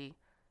actually,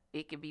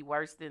 it can be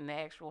worse than the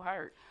actual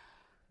hurt.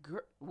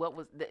 What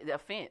was the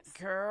offense?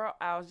 Girl,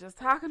 I was just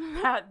talking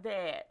about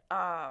that.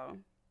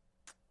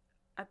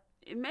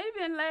 It may have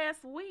been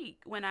last week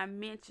when I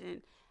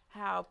mentioned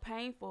how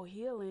painful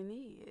healing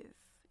is.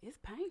 It's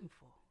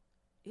painful.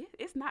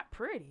 It's not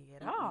pretty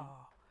at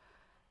all.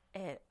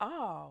 At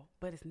all.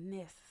 But it's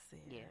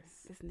necessary.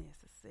 Yes. It's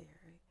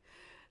necessary.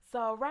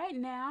 So right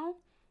now,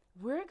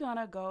 we're going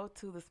to go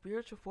to the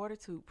Spiritual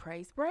Fortitude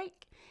praise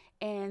break.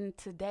 And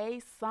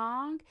today's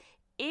song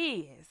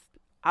is...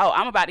 Oh,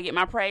 I'm about to get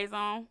my praise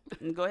on. I'm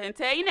going to go ahead and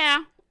tell you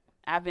now.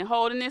 I've been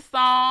holding this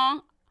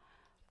song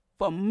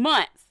for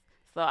months.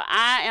 So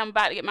I am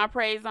about to get my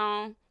praise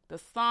on. The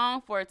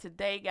song for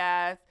today,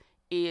 guys,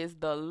 is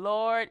The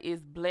Lord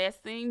is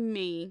Blessing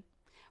Me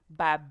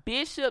by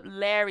Bishop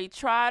Larry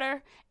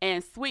Trotter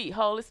and Sweet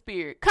Holy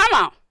Spirit. Come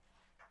on.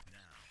 Now,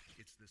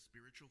 it's the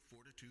Spiritual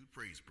Fortitude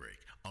praise break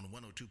on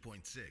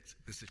 102.6,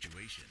 The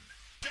Situation.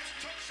 Just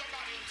touch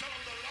somebody and tell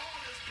them the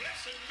Lord is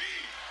blessing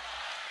me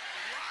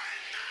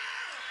right now.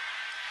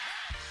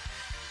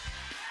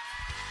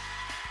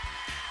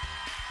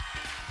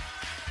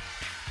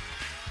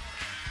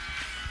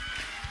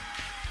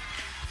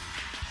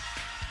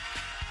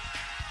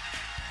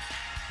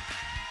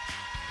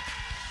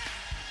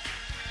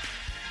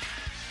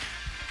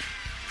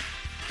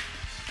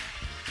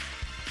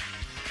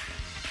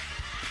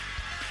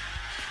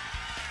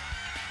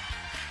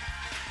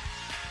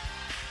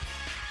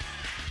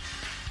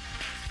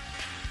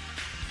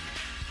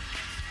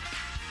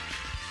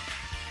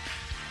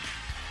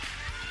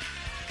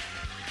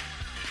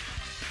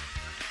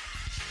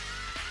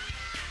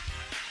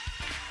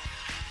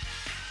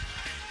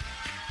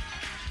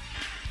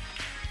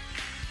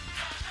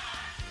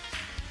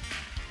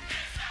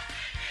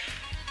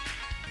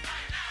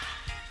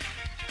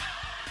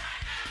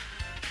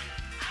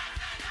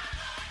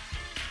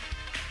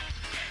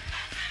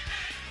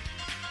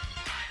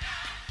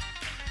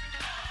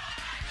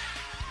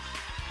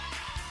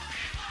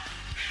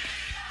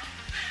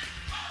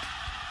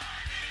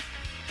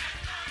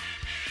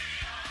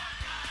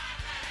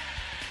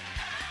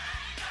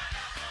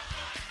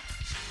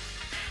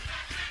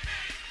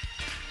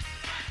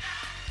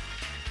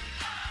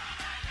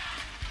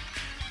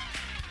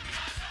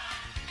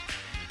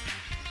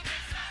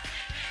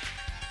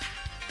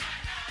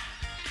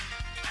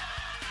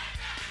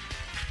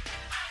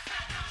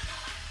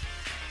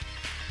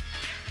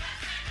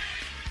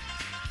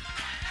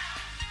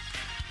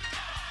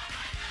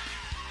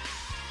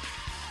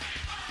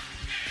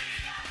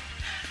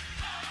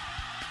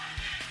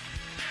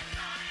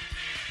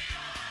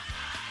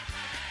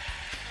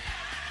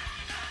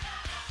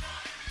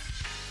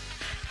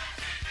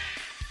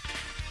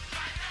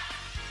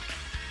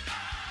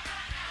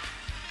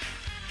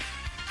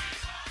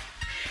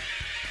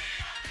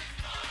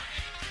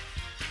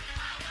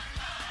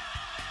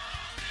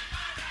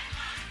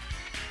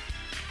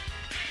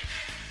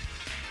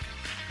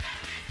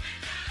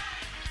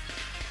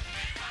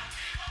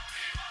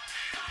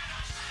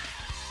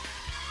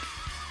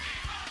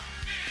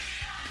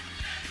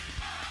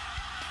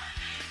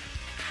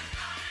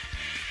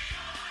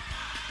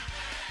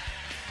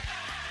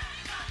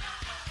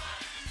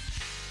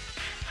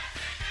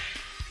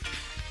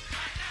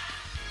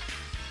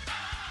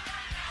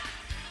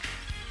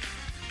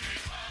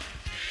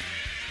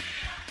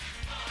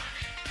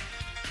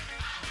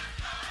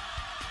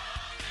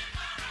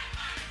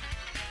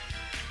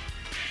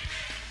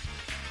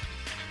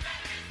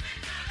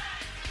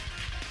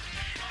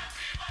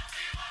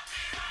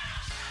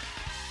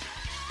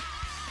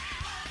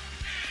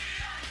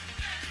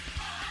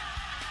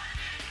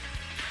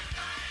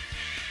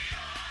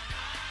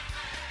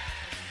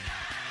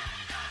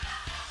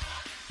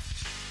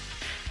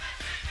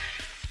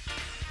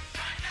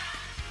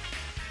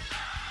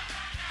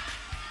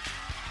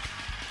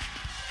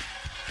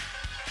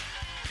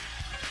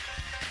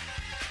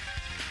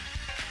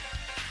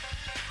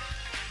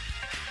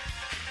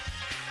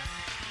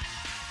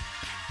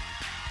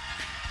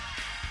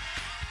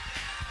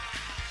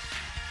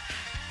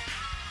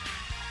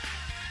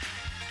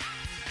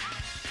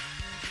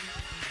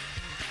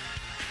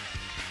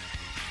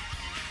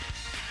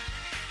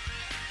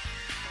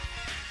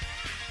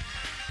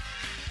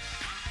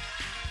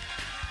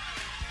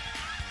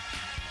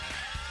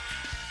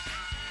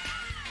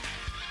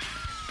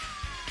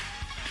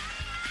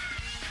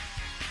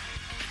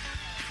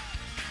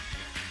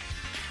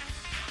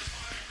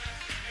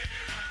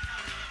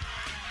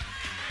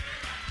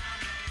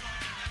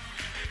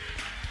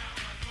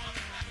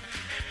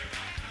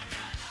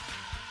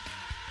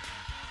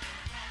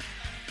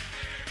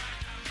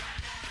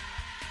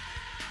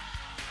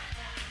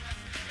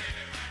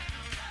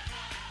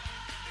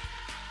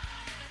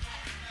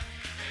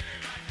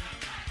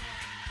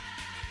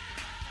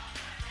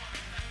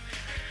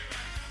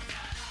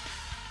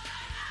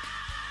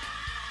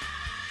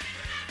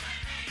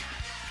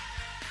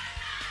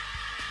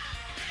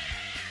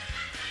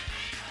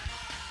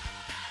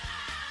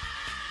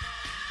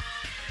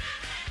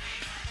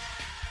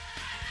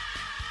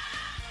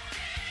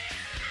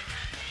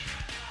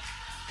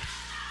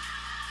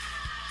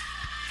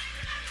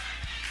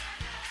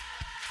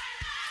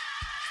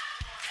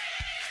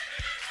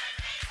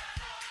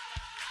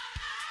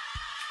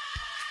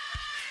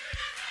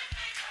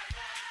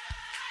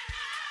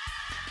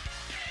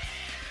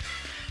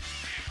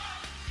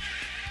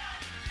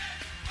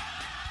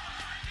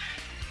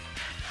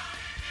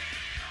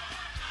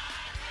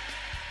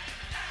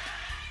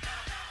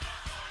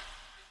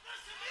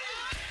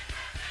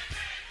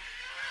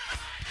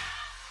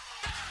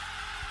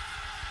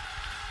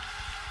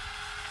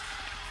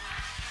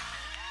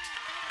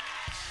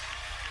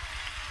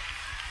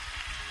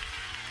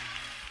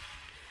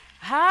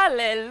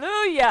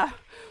 Hallelujah.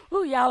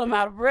 Ooh, y'all, I'm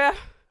out of breath.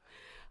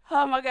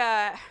 Oh, my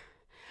God.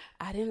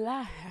 I didn't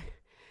lie.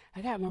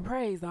 I got my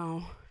praise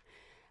on.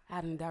 I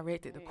done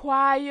directed the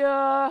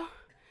choir,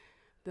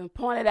 then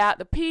pointed out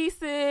the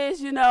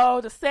pieces,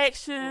 the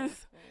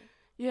sections,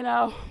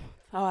 Oh,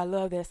 I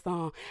love that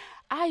song.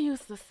 I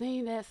used to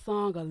sing that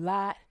song a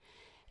lot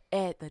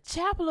at the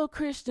Chapel of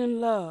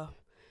Christian Love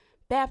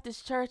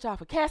Baptist Church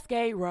off of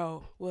Cascade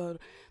Road. Well,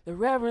 the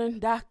Reverend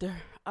Dr.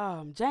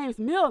 James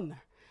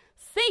Milner,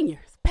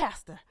 seniors,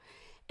 pastor.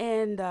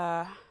 And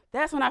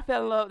that's when I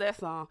fell in love with that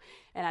song.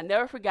 And I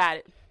never forgot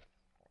it.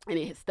 And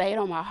it has stayed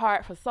on my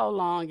heart for so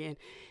long.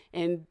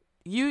 And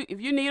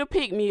if you need a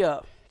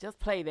pick-me-up, just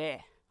play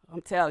that.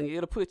 I'm telling you,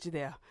 it'll put you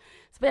there,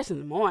 especially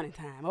in the morning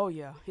time. Oh,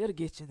 yeah, it'll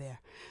get you there.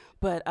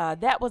 But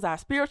that was our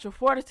Spiritual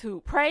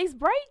Fortitude Praise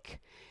Break.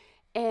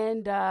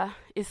 And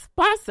it's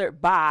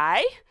sponsored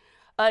by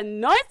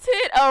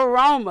Anointed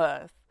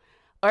Aromas,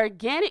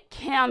 Organic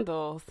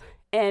Candles.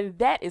 And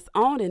that is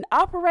owned and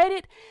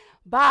operated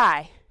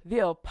by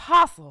the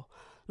Apostle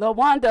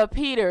LaWanda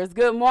Peters.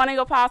 Good morning,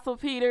 Apostle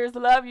Peters.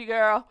 Love you,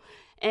 girl.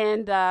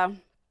 And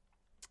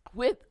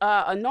with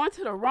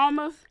Anointed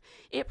Aromas,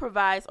 it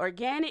provides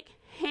organic,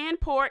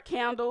 hand-poured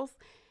candles,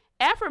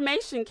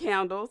 affirmation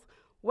candles,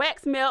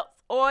 wax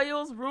melts,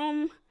 oils,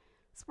 room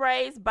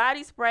sprays,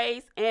 body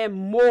sprays, and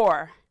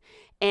more.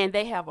 And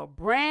they have a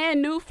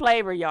brand new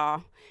flavor,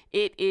 y'all.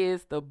 It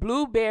is the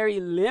blueberry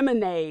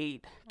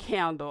lemonade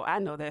candle. I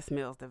know that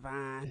smells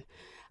divine.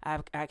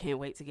 I can't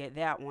wait to get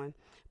that one.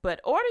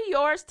 But order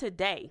yours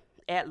today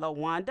at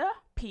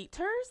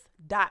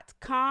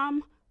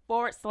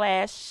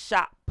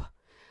lawandapeters.com/shop.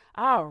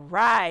 All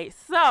right.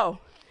 So,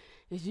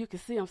 as you can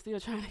see, I'm still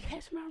trying to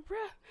catch my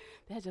breath.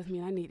 That just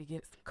means I need to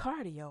get some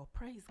cardio.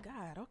 Praise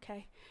God.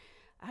 Okay.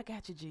 I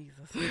got you,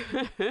 Jesus.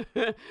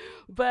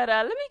 But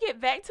let me get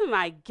back to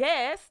my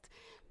guest.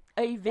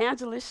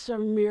 Evangelist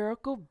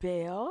Sha-Miracle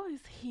Bell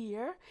is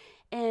here,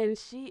 and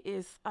she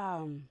is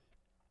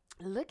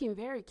looking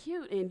very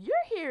cute. And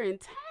you're here in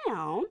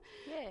town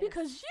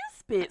because you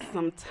spent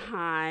some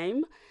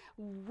time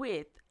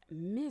with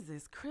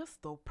Mrs.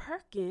 Crystal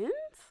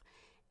Perkins,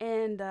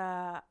 and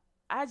I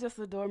just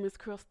adore Miss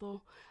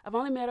Crystal. I've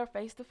only met her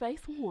face to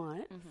face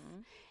once,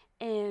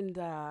 and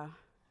I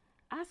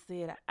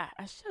said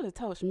I should have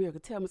told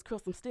Sha-Miracle, tell Miss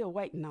Crystal I'm still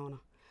waiting on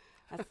her.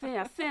 I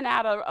sent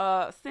out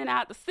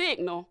the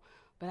signal,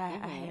 but I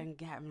hadn't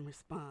gotten a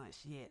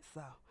response yet.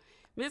 So,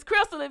 Miss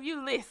Crystal, if you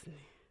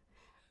listening,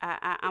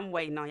 I'm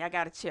waiting on you. I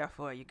got a chair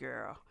for you,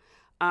 girl.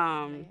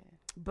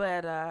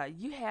 But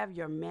you have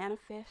your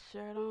manifest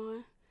shirt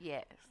on.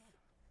 Yes.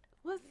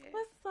 What's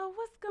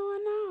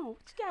going on?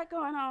 What you got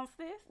going on,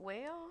 sis?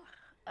 Well,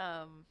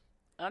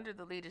 under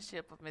the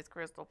leadership of Miss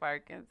Crystal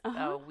Perkins,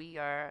 we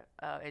are,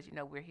 as you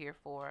know, we're here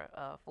for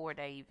a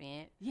 4-day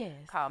event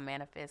called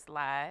Manifest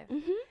Live.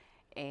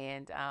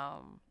 And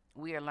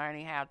we are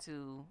learning how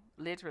to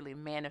literally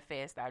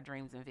manifest our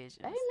dreams and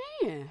visions.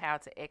 Amen. How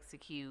to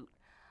execute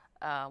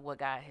what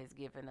God has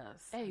given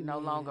us. Amen. No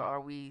longer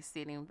are we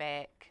sitting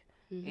back,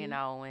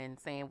 and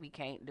saying we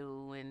can't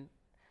do and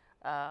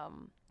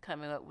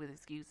coming up with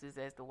excuses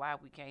as to why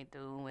we can't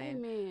do.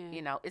 And,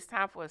 Amen. It's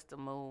time for us to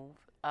move.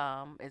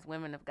 As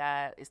women of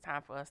God, it's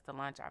time for us to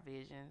launch our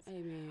visions,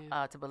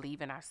 Amen. To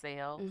believe in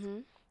ourselves,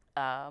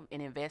 and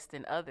invest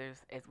in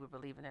others as we're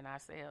believing in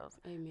ourselves.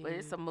 Amen. But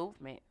it's a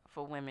movement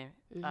for women,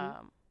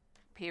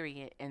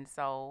 period. And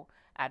so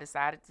I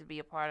decided to be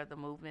a part of the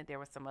movement. There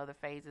were some other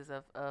phases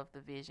of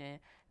the vision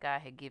God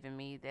had given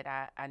me that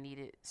I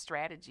needed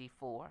strategy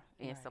for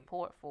and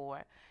support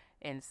for.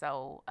 And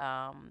so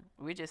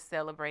we're just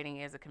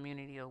celebrating as a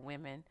community of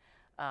women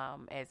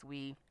as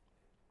we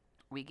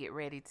get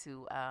ready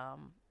to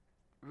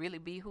really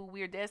be who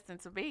we're destined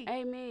to be.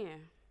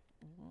 Amen.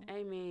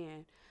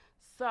 Amen.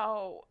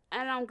 So,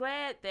 and I'm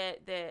glad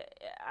that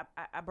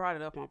I brought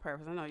it up on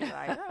purpose. I know you're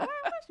like, oh, why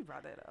she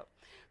brought that up?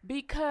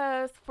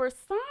 Because for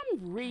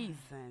some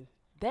reason,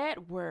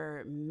 that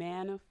word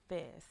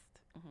manifest,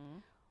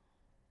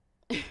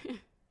 if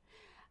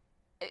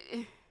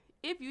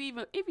you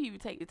even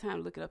take the time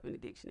to look it up in the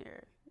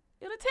dictionary,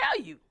 it'll tell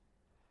you.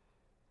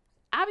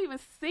 I've even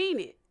seen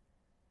it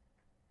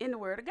in the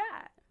Word of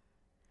God.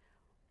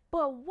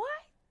 But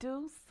why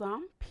do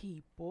some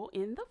people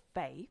in the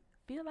faith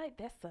feel like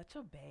that's such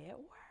a bad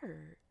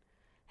word?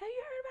 Have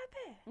you heard about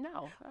that?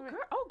 No.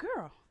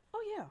 Girl.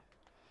 Oh, yeah.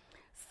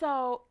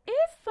 So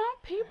it's some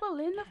people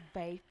in the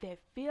faith that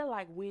feel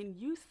like when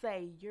you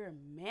say you're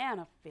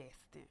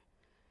manifesting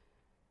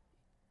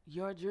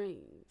your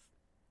dreams,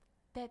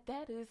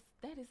 that is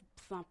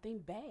something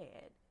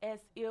bad, as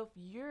if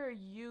you're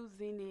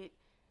using it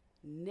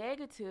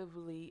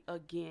negatively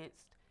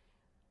against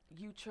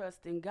you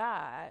trusting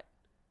God.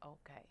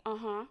 Okay.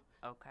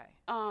 Okay.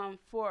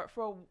 For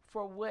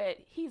what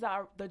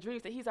the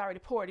dreams that he's already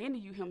poured into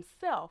you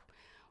himself.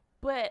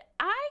 But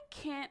I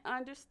can't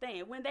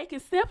understand when they can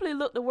simply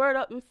look the word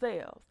up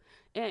themselves.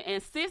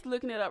 And sis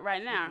looking it up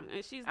right now,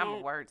 and she's I'm a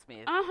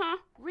wordsmith.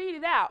 Read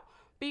it out,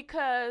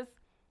 because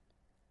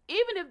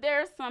even if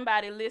there's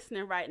somebody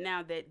listening right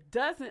now that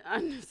doesn't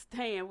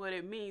understand what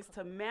it means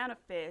to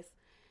manifest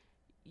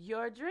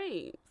your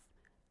dreams,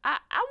 I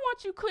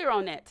want you clear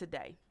on that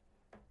today.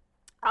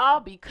 All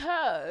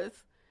because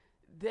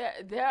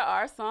there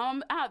are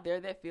some out there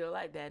that feel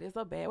like that is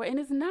a bad word. And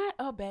it's not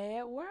a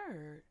bad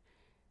word.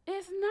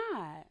 It's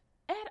not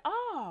at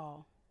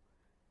all.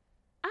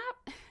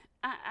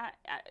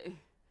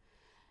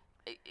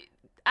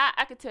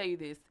 I could tell you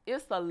this.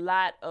 It's a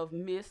lot of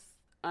misconception.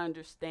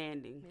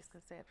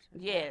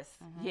 Yes,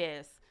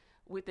 yes,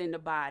 within the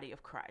body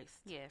of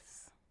Christ.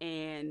 Yes.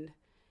 And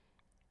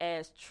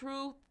as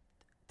truth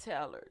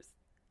tellers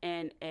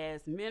and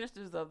as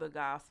ministers of the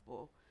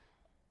gospel,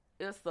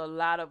 it's a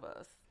lot of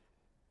us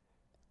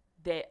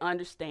that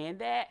understand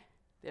that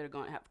are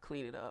going to have to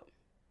clean it up.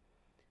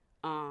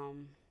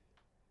 And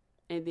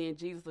then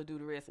Jesus will do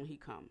the rest when he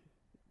comes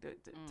to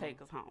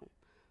take us home.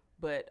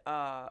 But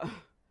I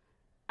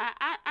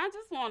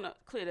just want to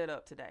clear that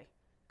up today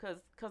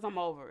because I'm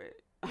over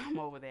it. I'm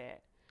over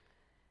that.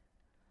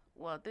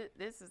 Well,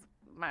 this is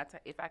my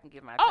if I can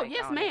give my oh take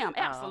yes on ma'am it.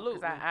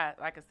 Absolutely. I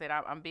like I said,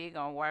 I'm big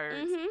on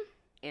words, Mm-hmm.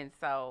 and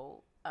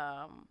so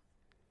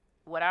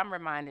what I'm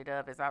reminded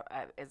of as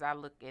I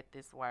look at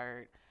this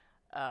word,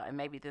 and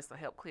maybe this will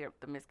help clear up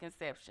the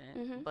misconception.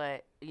 Mm-hmm.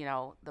 But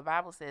the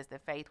Bible says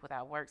that faith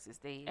without works is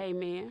dead.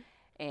 Amen.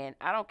 And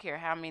I don't care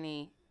how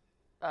many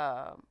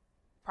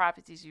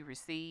prophecies you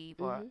receive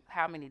or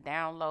how many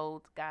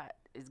downloads God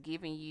is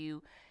giving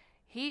you.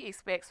 He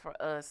expects for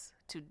us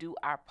to do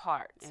our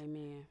part.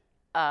 Amen.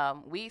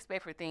 We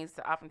expect for things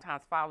to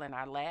oftentimes fall in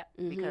our lap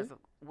because of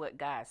what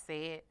God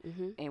said.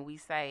 And we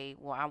say,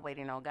 well, I'm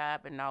waiting on God.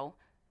 But no,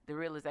 the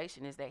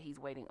realization is that he's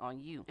waiting on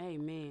you.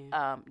 Amen.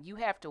 You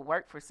have to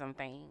work for some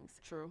things.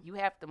 True. You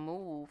have to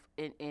move.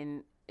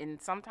 And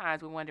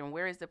sometimes we're wondering,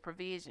 where is the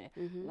provision?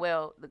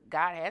 Well,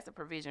 God has the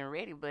provision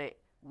ready, but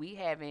we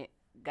haven't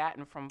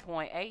gotten from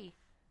point A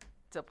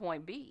to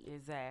point B.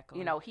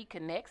 Exactly. He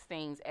connects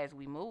things as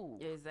we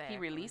move. Exactly.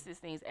 He releases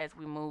things as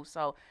we move.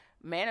 So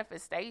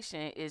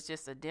manifestation is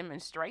just a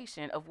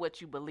demonstration of what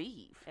you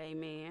believe.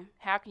 Amen.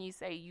 How can you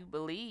say you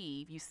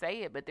believe, you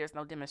say it, but there's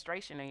no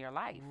demonstration in your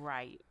life?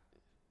 Right.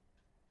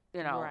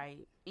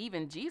 Right.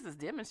 Even Jesus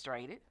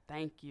demonstrated.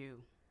 Thank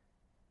you.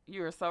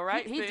 You're so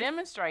right. He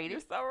demonstrated.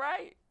 You're so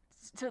right.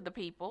 To the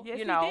people. Yes,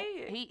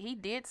 he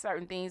did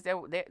certain things that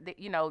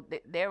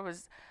there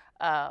was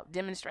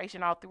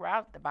demonstration all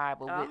throughout the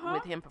Bible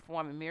with him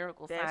performing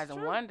miracles, signs,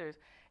 and wonders.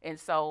 And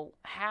so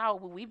how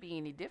will we be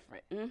any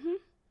different?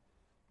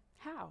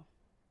 How?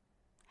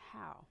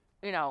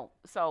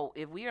 So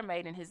if we are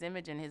made in his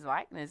image and his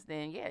likeness,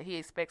 then yeah, he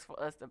expects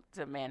for us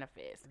to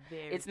manifest.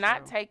 It's true.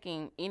 not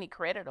taking any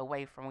credit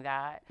away from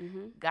God.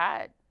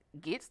 God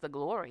gets the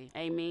glory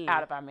Amen.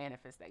 out of our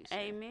manifestation.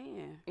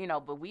 Amen.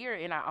 But we are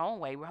in our own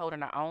way. We're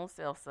holding our own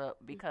selves up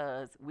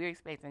because we're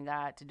expecting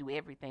God to do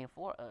everything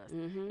for us.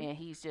 And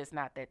he's just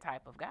not that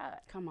type of God.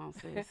 Come on,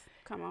 sis.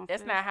 Come on,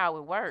 That's sis. not how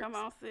it works. Come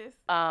on, sis.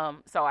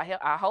 So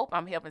I hope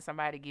I'm helping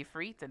somebody get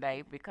free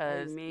today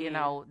because,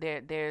 Amen.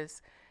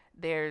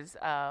 there's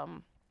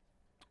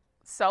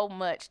so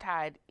much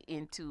tied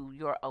into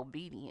your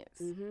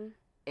obedience.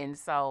 And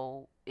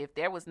so if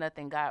there was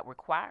nothing God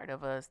required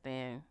of us,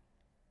 then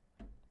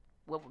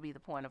what would be the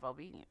point of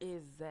obedience?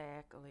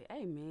 Exactly.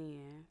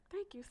 Amen.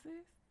 Thank you, sis.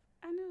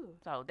 I knew.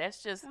 So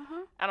that's just,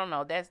 I don't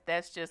know,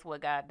 that's just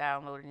what God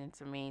downloaded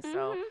into me.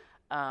 So,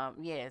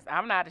 yes,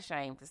 I'm not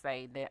ashamed to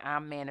say that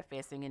I'm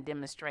manifesting and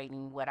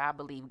demonstrating what I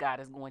believe God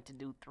is going to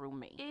do through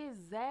me.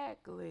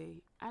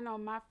 Exactly. I know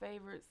my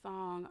favorite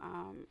song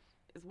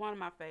is one of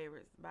my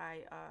favorites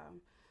by,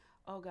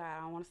 oh God, I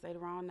don't want to say the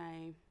wrong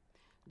name.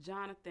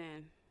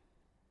 Jonathan.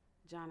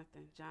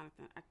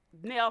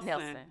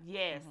 Nelson.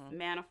 Yes,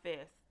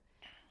 Manifest.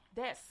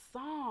 That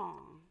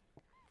song,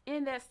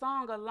 in that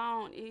song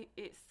alone,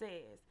 it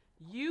says,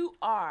 you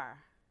are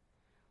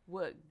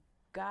what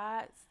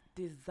God's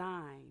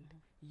designed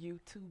you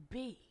to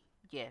be.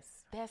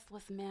 Yes. That's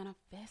what's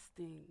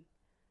manifesting,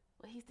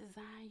 what he's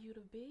designed you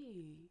to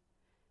be.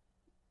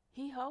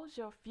 He holds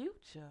your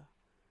future.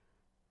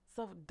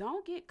 So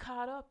don't get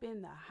caught up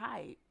in the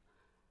hype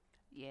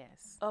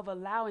of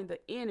allowing the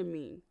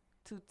enemy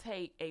to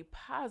take a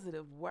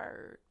positive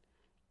word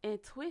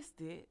and twist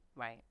it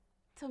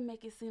to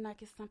make it seem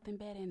like it's something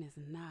bad, and it's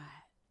not.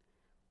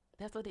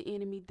 That's what the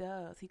enemy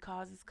does. He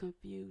causes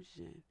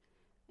confusion,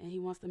 and he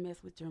wants to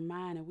mess with your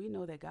mind, and we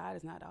know that God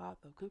is not the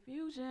author of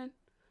confusion.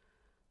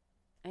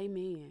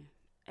 Amen.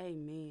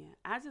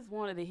 I just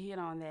wanted to hit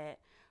on that.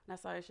 When I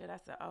saw your shirt, I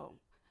said, oh,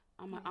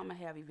 I'm going to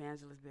have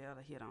Evangelist Bell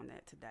to hit on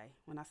that today.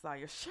 When I saw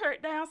your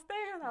shirt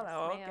downstairs, I was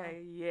like,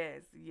 okay,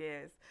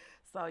 yes.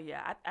 So,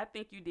 yeah, I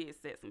think you did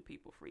set some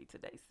people free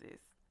today,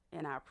 sis,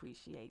 and I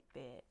appreciate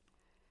that.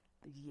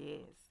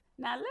 Yes.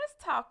 Now, let's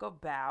talk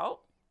about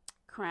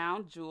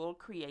Crown Jewel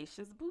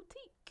Creations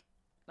Boutique.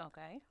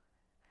 Okay.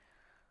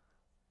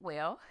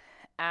 Well,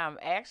 I'm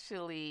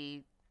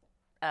actually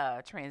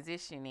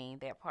transitioning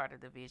that part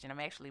of the vision. I'm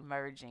actually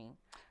merging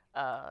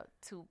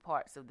two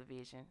parts of the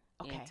vision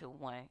into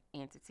one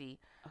entity.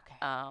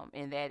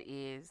 And that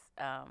is,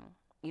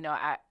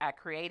 I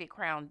created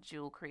Crown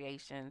Jewel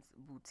Creations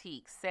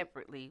Boutique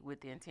separately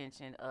with the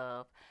intention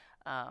of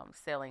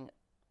selling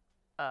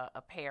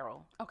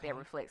apparel that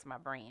reflects my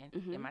brand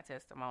and my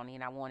testimony.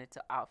 And I wanted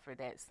to offer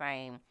that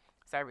same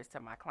service to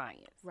my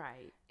clients.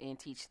 Right. And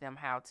teach them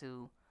how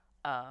to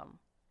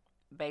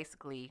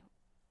basically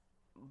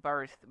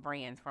birth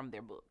brands from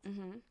their books.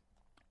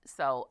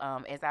 So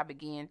as I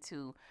began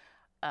to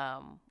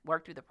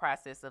work through the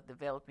process of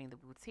developing the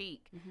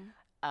boutique,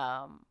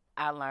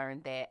 I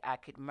learned that I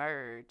could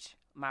merge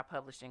my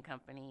publishing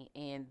company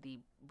and the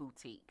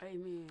boutique.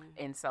 Amen.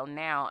 And so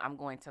now I'm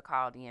going to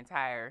call the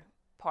entire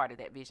part of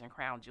that vision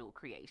Crown Jewel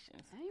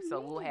Creations. Amen. So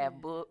we'll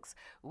have books,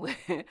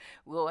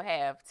 we'll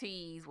have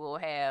teas, we'll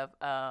have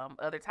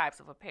other types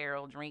of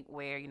apparel,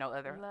 drinkware,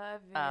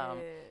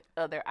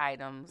 other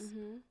items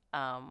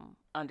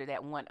under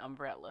that one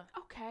umbrella.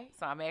 Okay.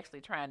 So I'm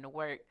actually trying to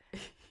work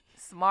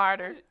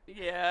smarter,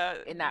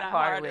 and not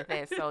harder with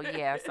that. So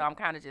so I'm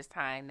kind of just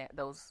tying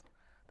those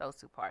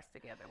two parts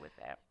together with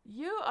that.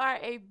 You are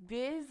a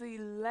busy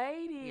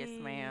lady. Yes,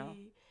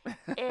 ma'am.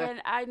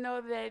 And I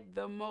know that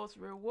the most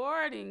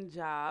rewarding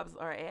jobs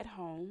are at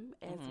home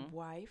as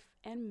wife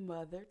and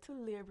mother to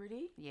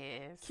Liberty.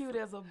 Yes. Cute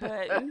as a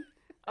button.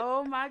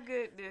 Oh, my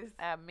goodness.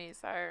 I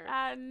miss her.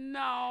 I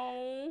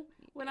know.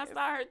 When I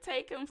saw her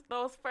taking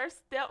those first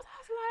steps, I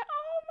was like,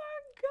 oh, my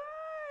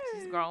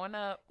God. She's growing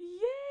up.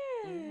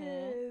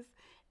 Yes.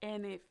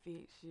 And it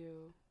fits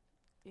you.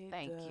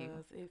 Thank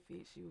you. It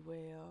fits you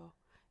well.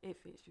 It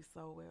fits you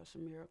so well,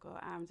 Sha-Miracle.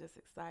 I'm just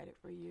excited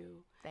for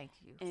you. Thank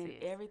you, and sis.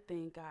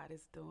 everything God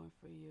is doing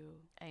for you.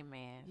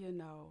 Amen.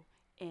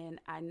 And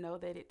I know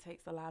that it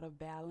takes a lot of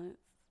balance,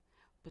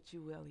 but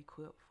you're well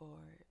equipped for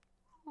it.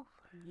 Oof.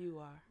 You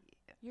are.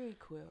 Yeah. You're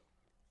equipped.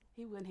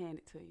 He wouldn't hand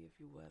it to you if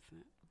you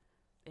wasn't.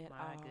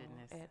 My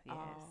goodness. At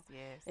all.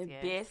 Yes. And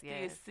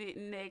Bestie is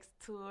sitting next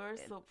to her,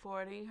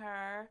 supporting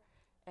her.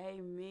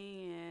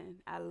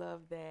 Amen. I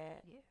love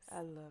that. Yes.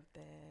 I love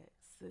that.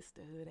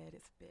 Sisterhood at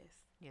its best.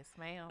 Yes,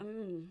 ma'am.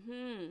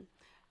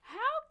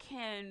 How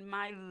can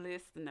my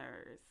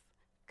listeners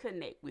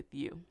connect with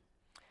you?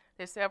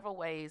 There's several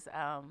ways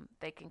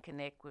they can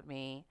connect with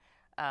me.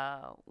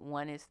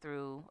 One is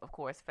through, of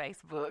course,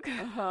 Facebook.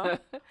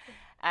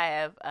 I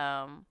have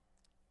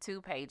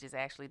 2 pages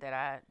actually that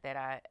I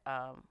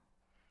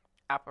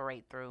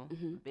operate through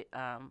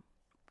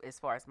as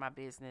far as my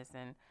business,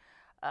 and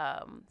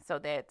so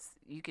that's,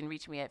 you can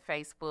reach me at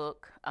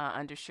Facebook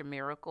under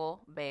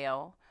Sha-Miracle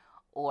Bell,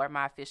 or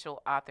my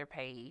official author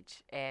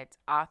page at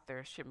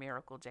author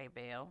Sha-Miracle J.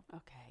 Bell.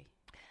 Okay.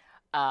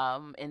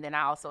 And then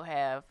I also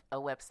have a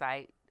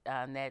website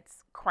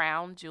that's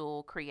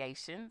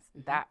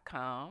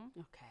crownjewelcreations.com.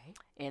 Okay.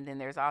 And then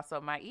there's also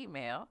my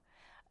email,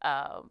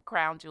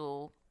 Crown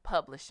Jewel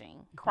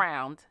Publishing,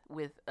 crowned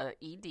with a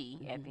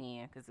ED at the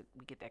end, because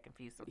we get that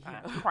confused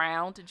sometimes. Yeah.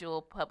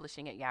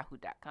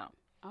 crownjewelpublishing@yahoo.com.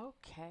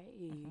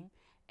 Okay.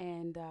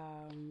 And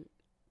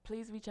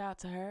please reach out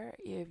to her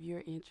if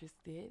you're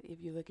interested,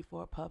 if you're looking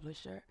for a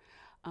publisher.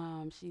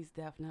 She's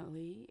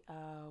definitely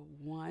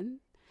one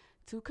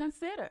to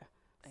consider.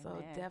 Amen.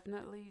 So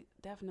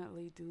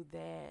definitely do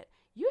that.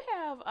 You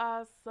have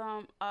a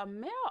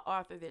male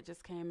author that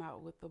just came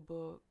out with the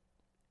book.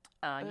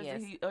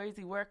 Yes. Or is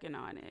he working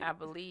on it? I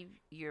believe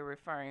you're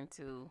referring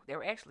to, there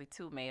were actually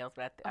 2 males,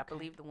 but I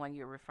believe the one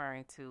you're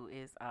referring to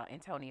is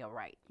Antonio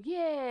Wright.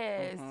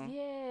 Yes,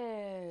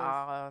 yes.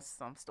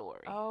 Awesome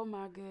story. Oh,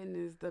 my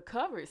goodness. The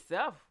cover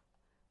itself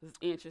was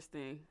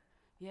interesting.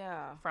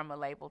 Yeah. From a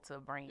label to a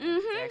brand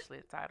is actually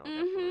the title of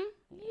the book.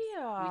 Yes.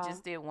 Yeah. We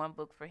just did one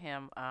book for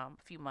him a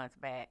few months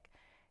back,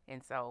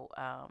 and so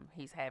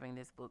he's having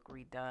this book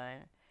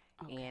redone.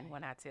 Okay. And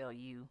when I tell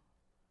you,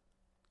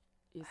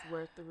 it's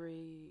worth the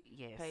read.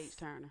 Yes. Page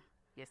Turner.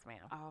 Yes,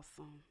 ma'am.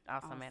 Awesome,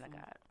 man of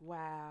God.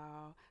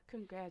 Wow.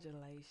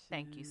 Congratulations.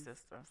 Thank you,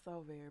 sister. I'm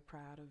so very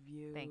proud of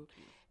you. Thank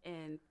you.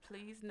 And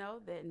please know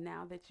that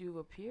now that you've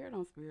appeared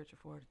on Spiritual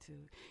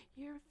Fortitude,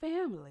 you're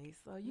family.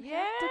 So you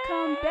have to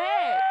come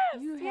back.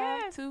 You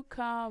have to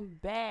come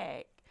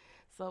back.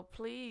 So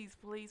please,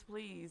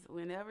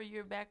 whenever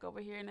you're back over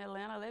here in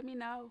Atlanta, let me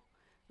know.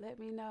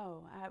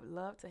 I'd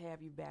love to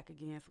have you back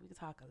again so we can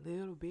talk a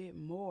little bit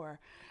more.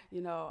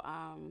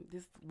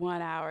 This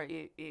 1 hour,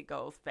 it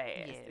goes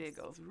fast. Yes. It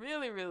goes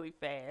really, really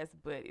fast,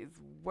 but it's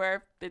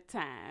worth the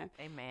time.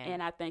 Amen.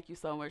 And I thank you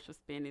so much for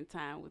spending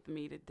time with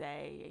me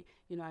today.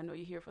 I know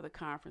you're here for the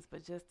conference,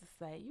 but just to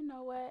say, you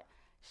know what?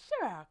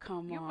 Sure, I'll come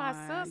on. You're my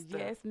sister.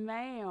 Yes,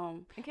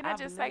 ma'am. And can I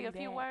just say a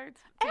few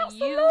words to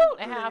Absolutely. You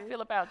and how I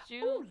feel about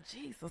you? Oh,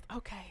 Jesus.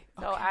 Okay.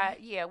 So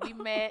we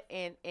met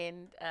and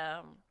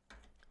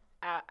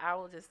I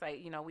will just say,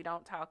 we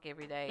don't talk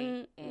every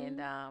day, and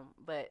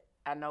but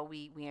I know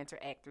we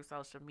interact through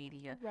social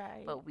media,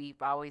 right? But we've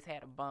always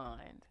had a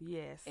bond,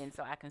 yes. And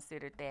so I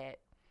consider that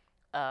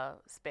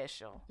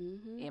special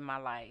in my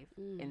life,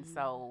 and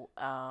so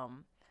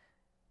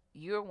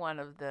you're one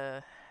of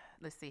the.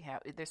 Let's see how.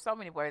 There's so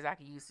many words I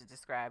could use to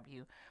describe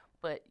you,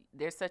 but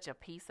there's such a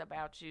peace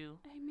about you,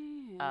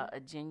 Amen. A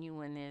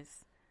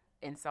genuineness.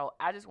 And so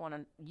I just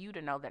want you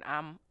to know that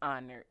I'm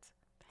honored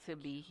to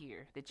be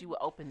here, that you will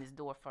open this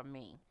door for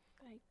me.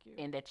 Thank you.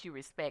 And that you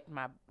respect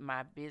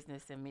my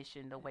business and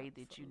mission the way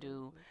that you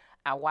do.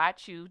 I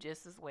watch you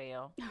just as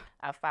well.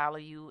 I follow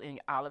you in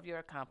all of your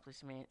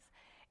accomplishments,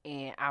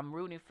 and I'm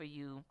rooting for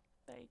you.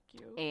 Thank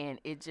you. And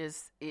it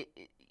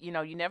you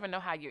know, you never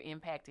know how you're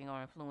impacting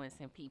or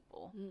influencing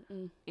people.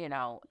 Mm-mm. You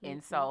know,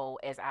 and so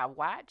as I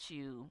watch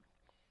you,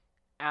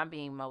 I'm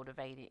being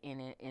motivated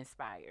and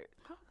inspired,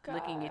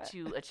 looking at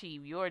you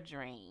achieve your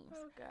dreams.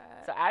 Oh,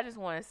 God. So I just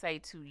want to say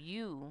to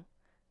you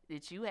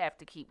that you have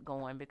to keep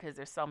going because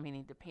there's so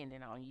many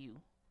dependent on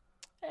you.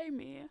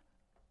 Amen.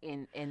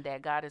 And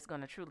that God is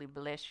going to truly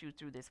bless you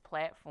through this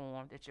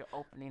platform that you're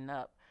opening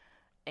up,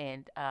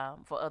 and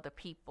for other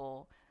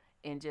people,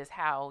 and just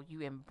how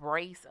you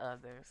embrace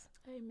others.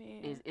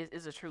 Amen.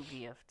 Is a true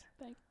gift.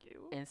 Thank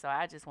you. And so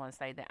I just want to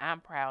say that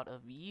I'm proud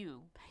of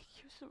you. Thank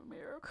you,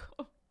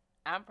 Sha-Miracle.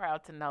 I'm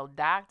proud to know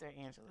Dr.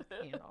 Angela.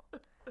 You know.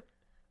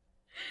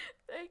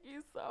 Thank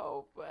you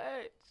so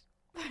much.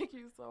 Thank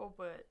you so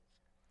much.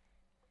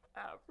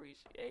 I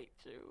appreciate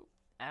you.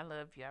 I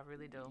love you. I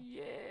really do.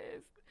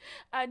 Yes.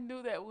 I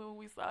knew that when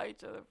we saw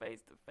each other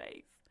face to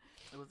face.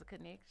 It was a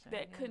connection.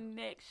 That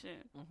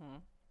connection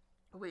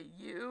Mm-hmm. with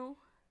you.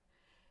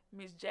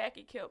 Miss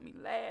Jackie kept me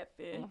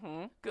laughing.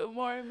 Mm-hmm. Good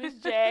morning, Miss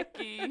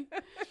Jackie.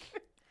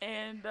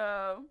 and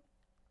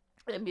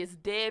Miss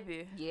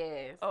Debbie.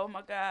 Yes. Oh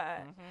my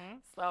God. Mm-hmm.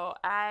 So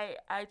I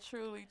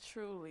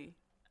truly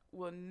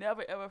will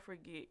never ever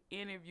forget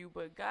any of you,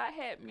 but God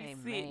had me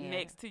sit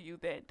next to you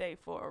that day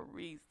for a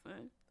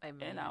reason.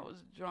 Amen. And I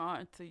was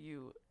drawn to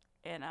you,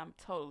 and I'm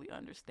totally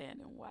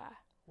understanding why.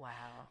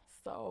 Wow.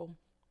 So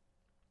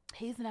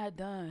he's not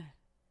done.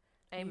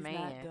 Amen. He's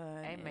not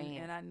done. Amen.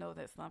 And I know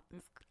that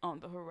something's on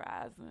the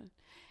horizon,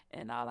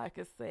 and all I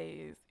can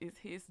say is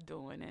his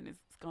doing, and it's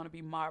going to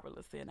be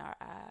marvelous in our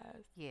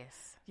eyes.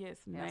 Yes. Yes,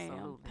 ma'am.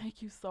 Absolutely.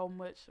 Thank you so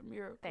much,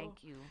 Sha-Miracle.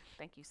 Thank you.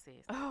 Thank you,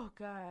 sis. Oh,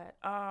 God.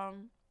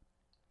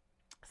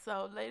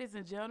 So, ladies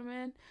and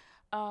gentlemen,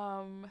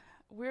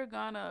 we're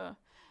going to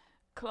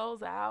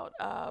close out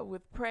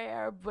with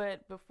prayer.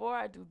 But before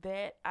I do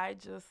that, I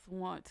just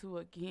want to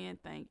again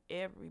thank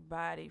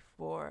everybody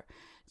for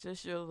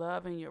just your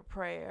love and your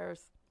prayers.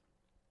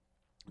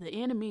 The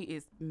enemy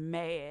is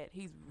mad.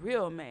 He's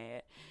real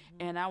mad.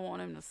 Mm-hmm. And I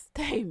want him to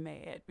stay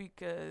mad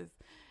because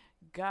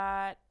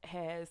God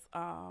has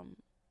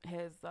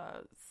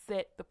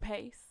set the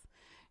pace.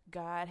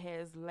 God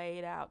has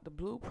laid out the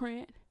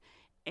blueprint.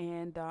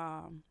 And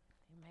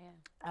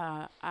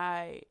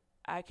I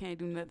can't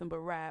do nothing but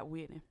ride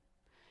with him.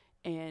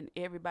 And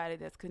everybody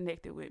that's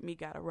connected with me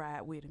got to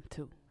ride with him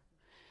too.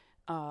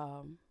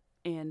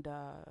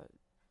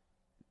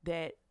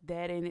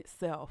 That in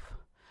itself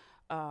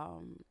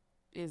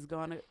is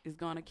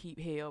gonna keep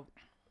hell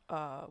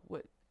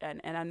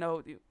and I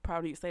know you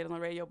probably say it on the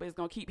radio, but it's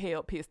gonna keep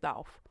hell pissed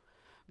off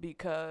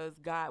because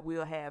God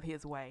will have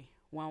his way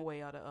one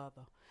way or the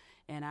other.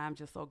 And I'm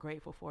just so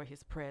grateful for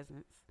his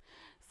presence.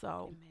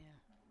 So amen.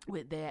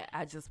 With that,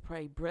 I just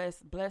pray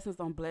blessings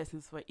on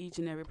blessings for each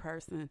and every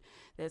person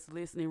that's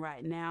listening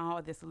right now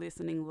or that's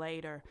listening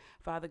later.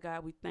 Father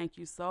God, we thank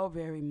you so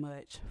very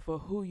much for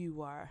who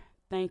you are.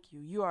 Thank you.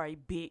 You are a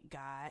big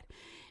God,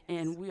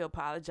 and we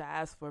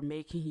apologize for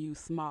making you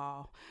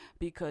small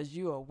because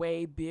you are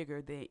way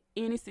bigger than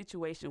any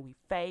situation we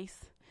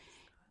face,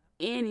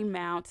 any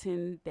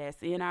mountain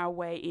that's in our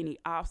way, any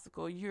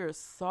obstacle. You're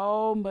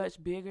so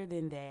much bigger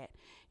than that.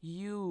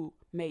 You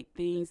make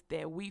things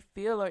that we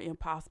feel are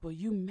impossible.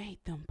 You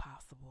make them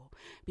possible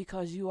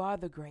because you are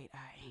the great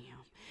I am.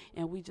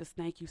 And we just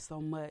thank you so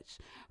much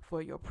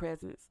for your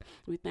presence.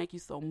 We thank you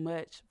so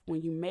much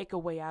when you make a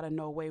way out of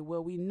no way.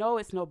 Well, we know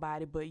it's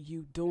nobody but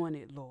you doing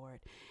it, Lord.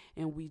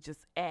 And we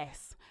just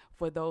ask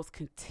for those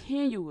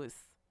continuous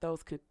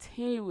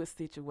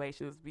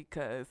situations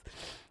because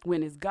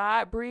when it's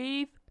God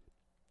breathed,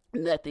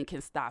 nothing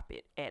can stop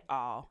it at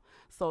all.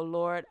 So,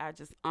 Lord, I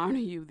just honor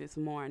you this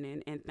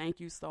morning and thank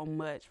you so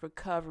much for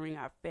covering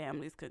our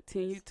families.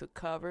 Continue to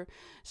cover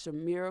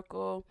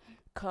Sha-Miracle,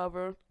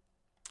 cover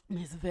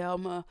Miss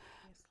Velma.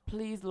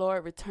 Please,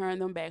 Lord, return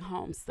them back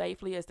home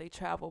safely as they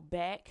travel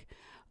back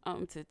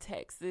to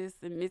Texas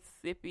and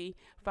Mississippi.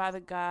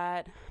 Father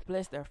God,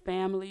 bless their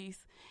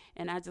families.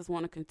 And I just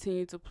want to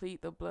continue to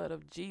plead the blood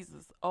of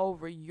Jesus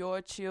over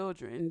your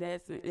children.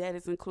 That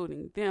is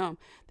including them.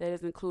 That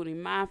is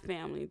including my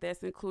family.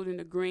 That's including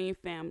the Green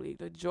family,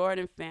 the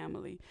Jordan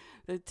family,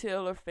 the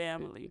Tiller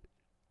family,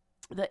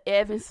 the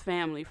Evans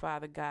family,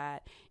 Father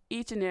God.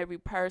 Each and every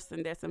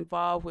person that's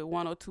involved with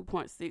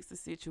 102.6 The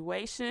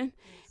Situation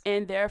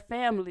and their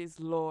families,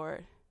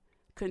 Lord.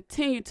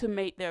 Continue to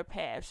make their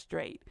path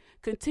straight.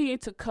 Continue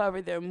to cover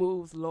their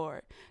moves,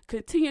 Lord.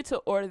 Continue to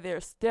order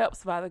their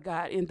steps, Father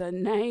God, in the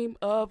name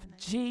of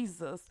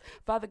Jesus.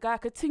 Father God,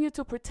 continue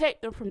to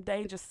protect them from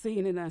danger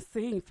seen and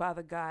unseen,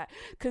 Father God.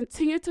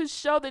 Continue to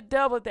show the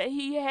devil that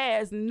he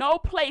has no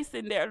place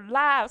in their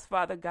lives,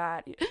 Father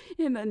God,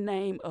 in the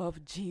name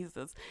of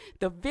Jesus.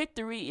 The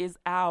victory is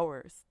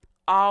ours,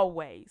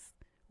 always.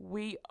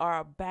 We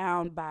are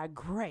bound by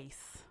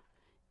grace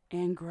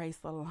and grace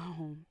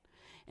alone.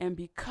 And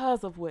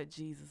because of what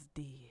Jesus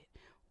did,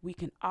 we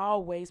can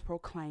always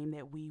proclaim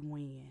that we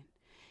win.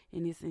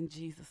 And it's in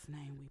Jesus'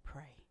 name we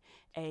pray.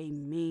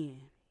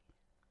 Amen.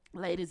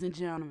 Ladies and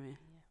gentlemen,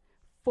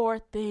 4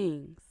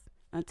 things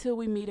until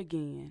we meet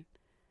again.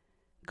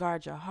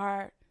 Guard your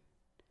heart,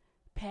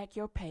 pack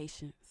your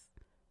patience,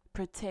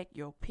 protect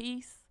your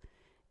peace,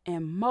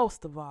 and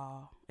most of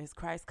all, as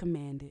Christ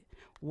commanded,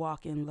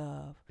 walk in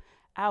love.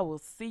 I will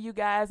see you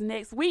guys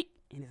next week,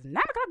 and it's 9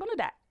 o'clock on the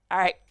dot. All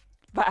right,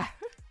 bye.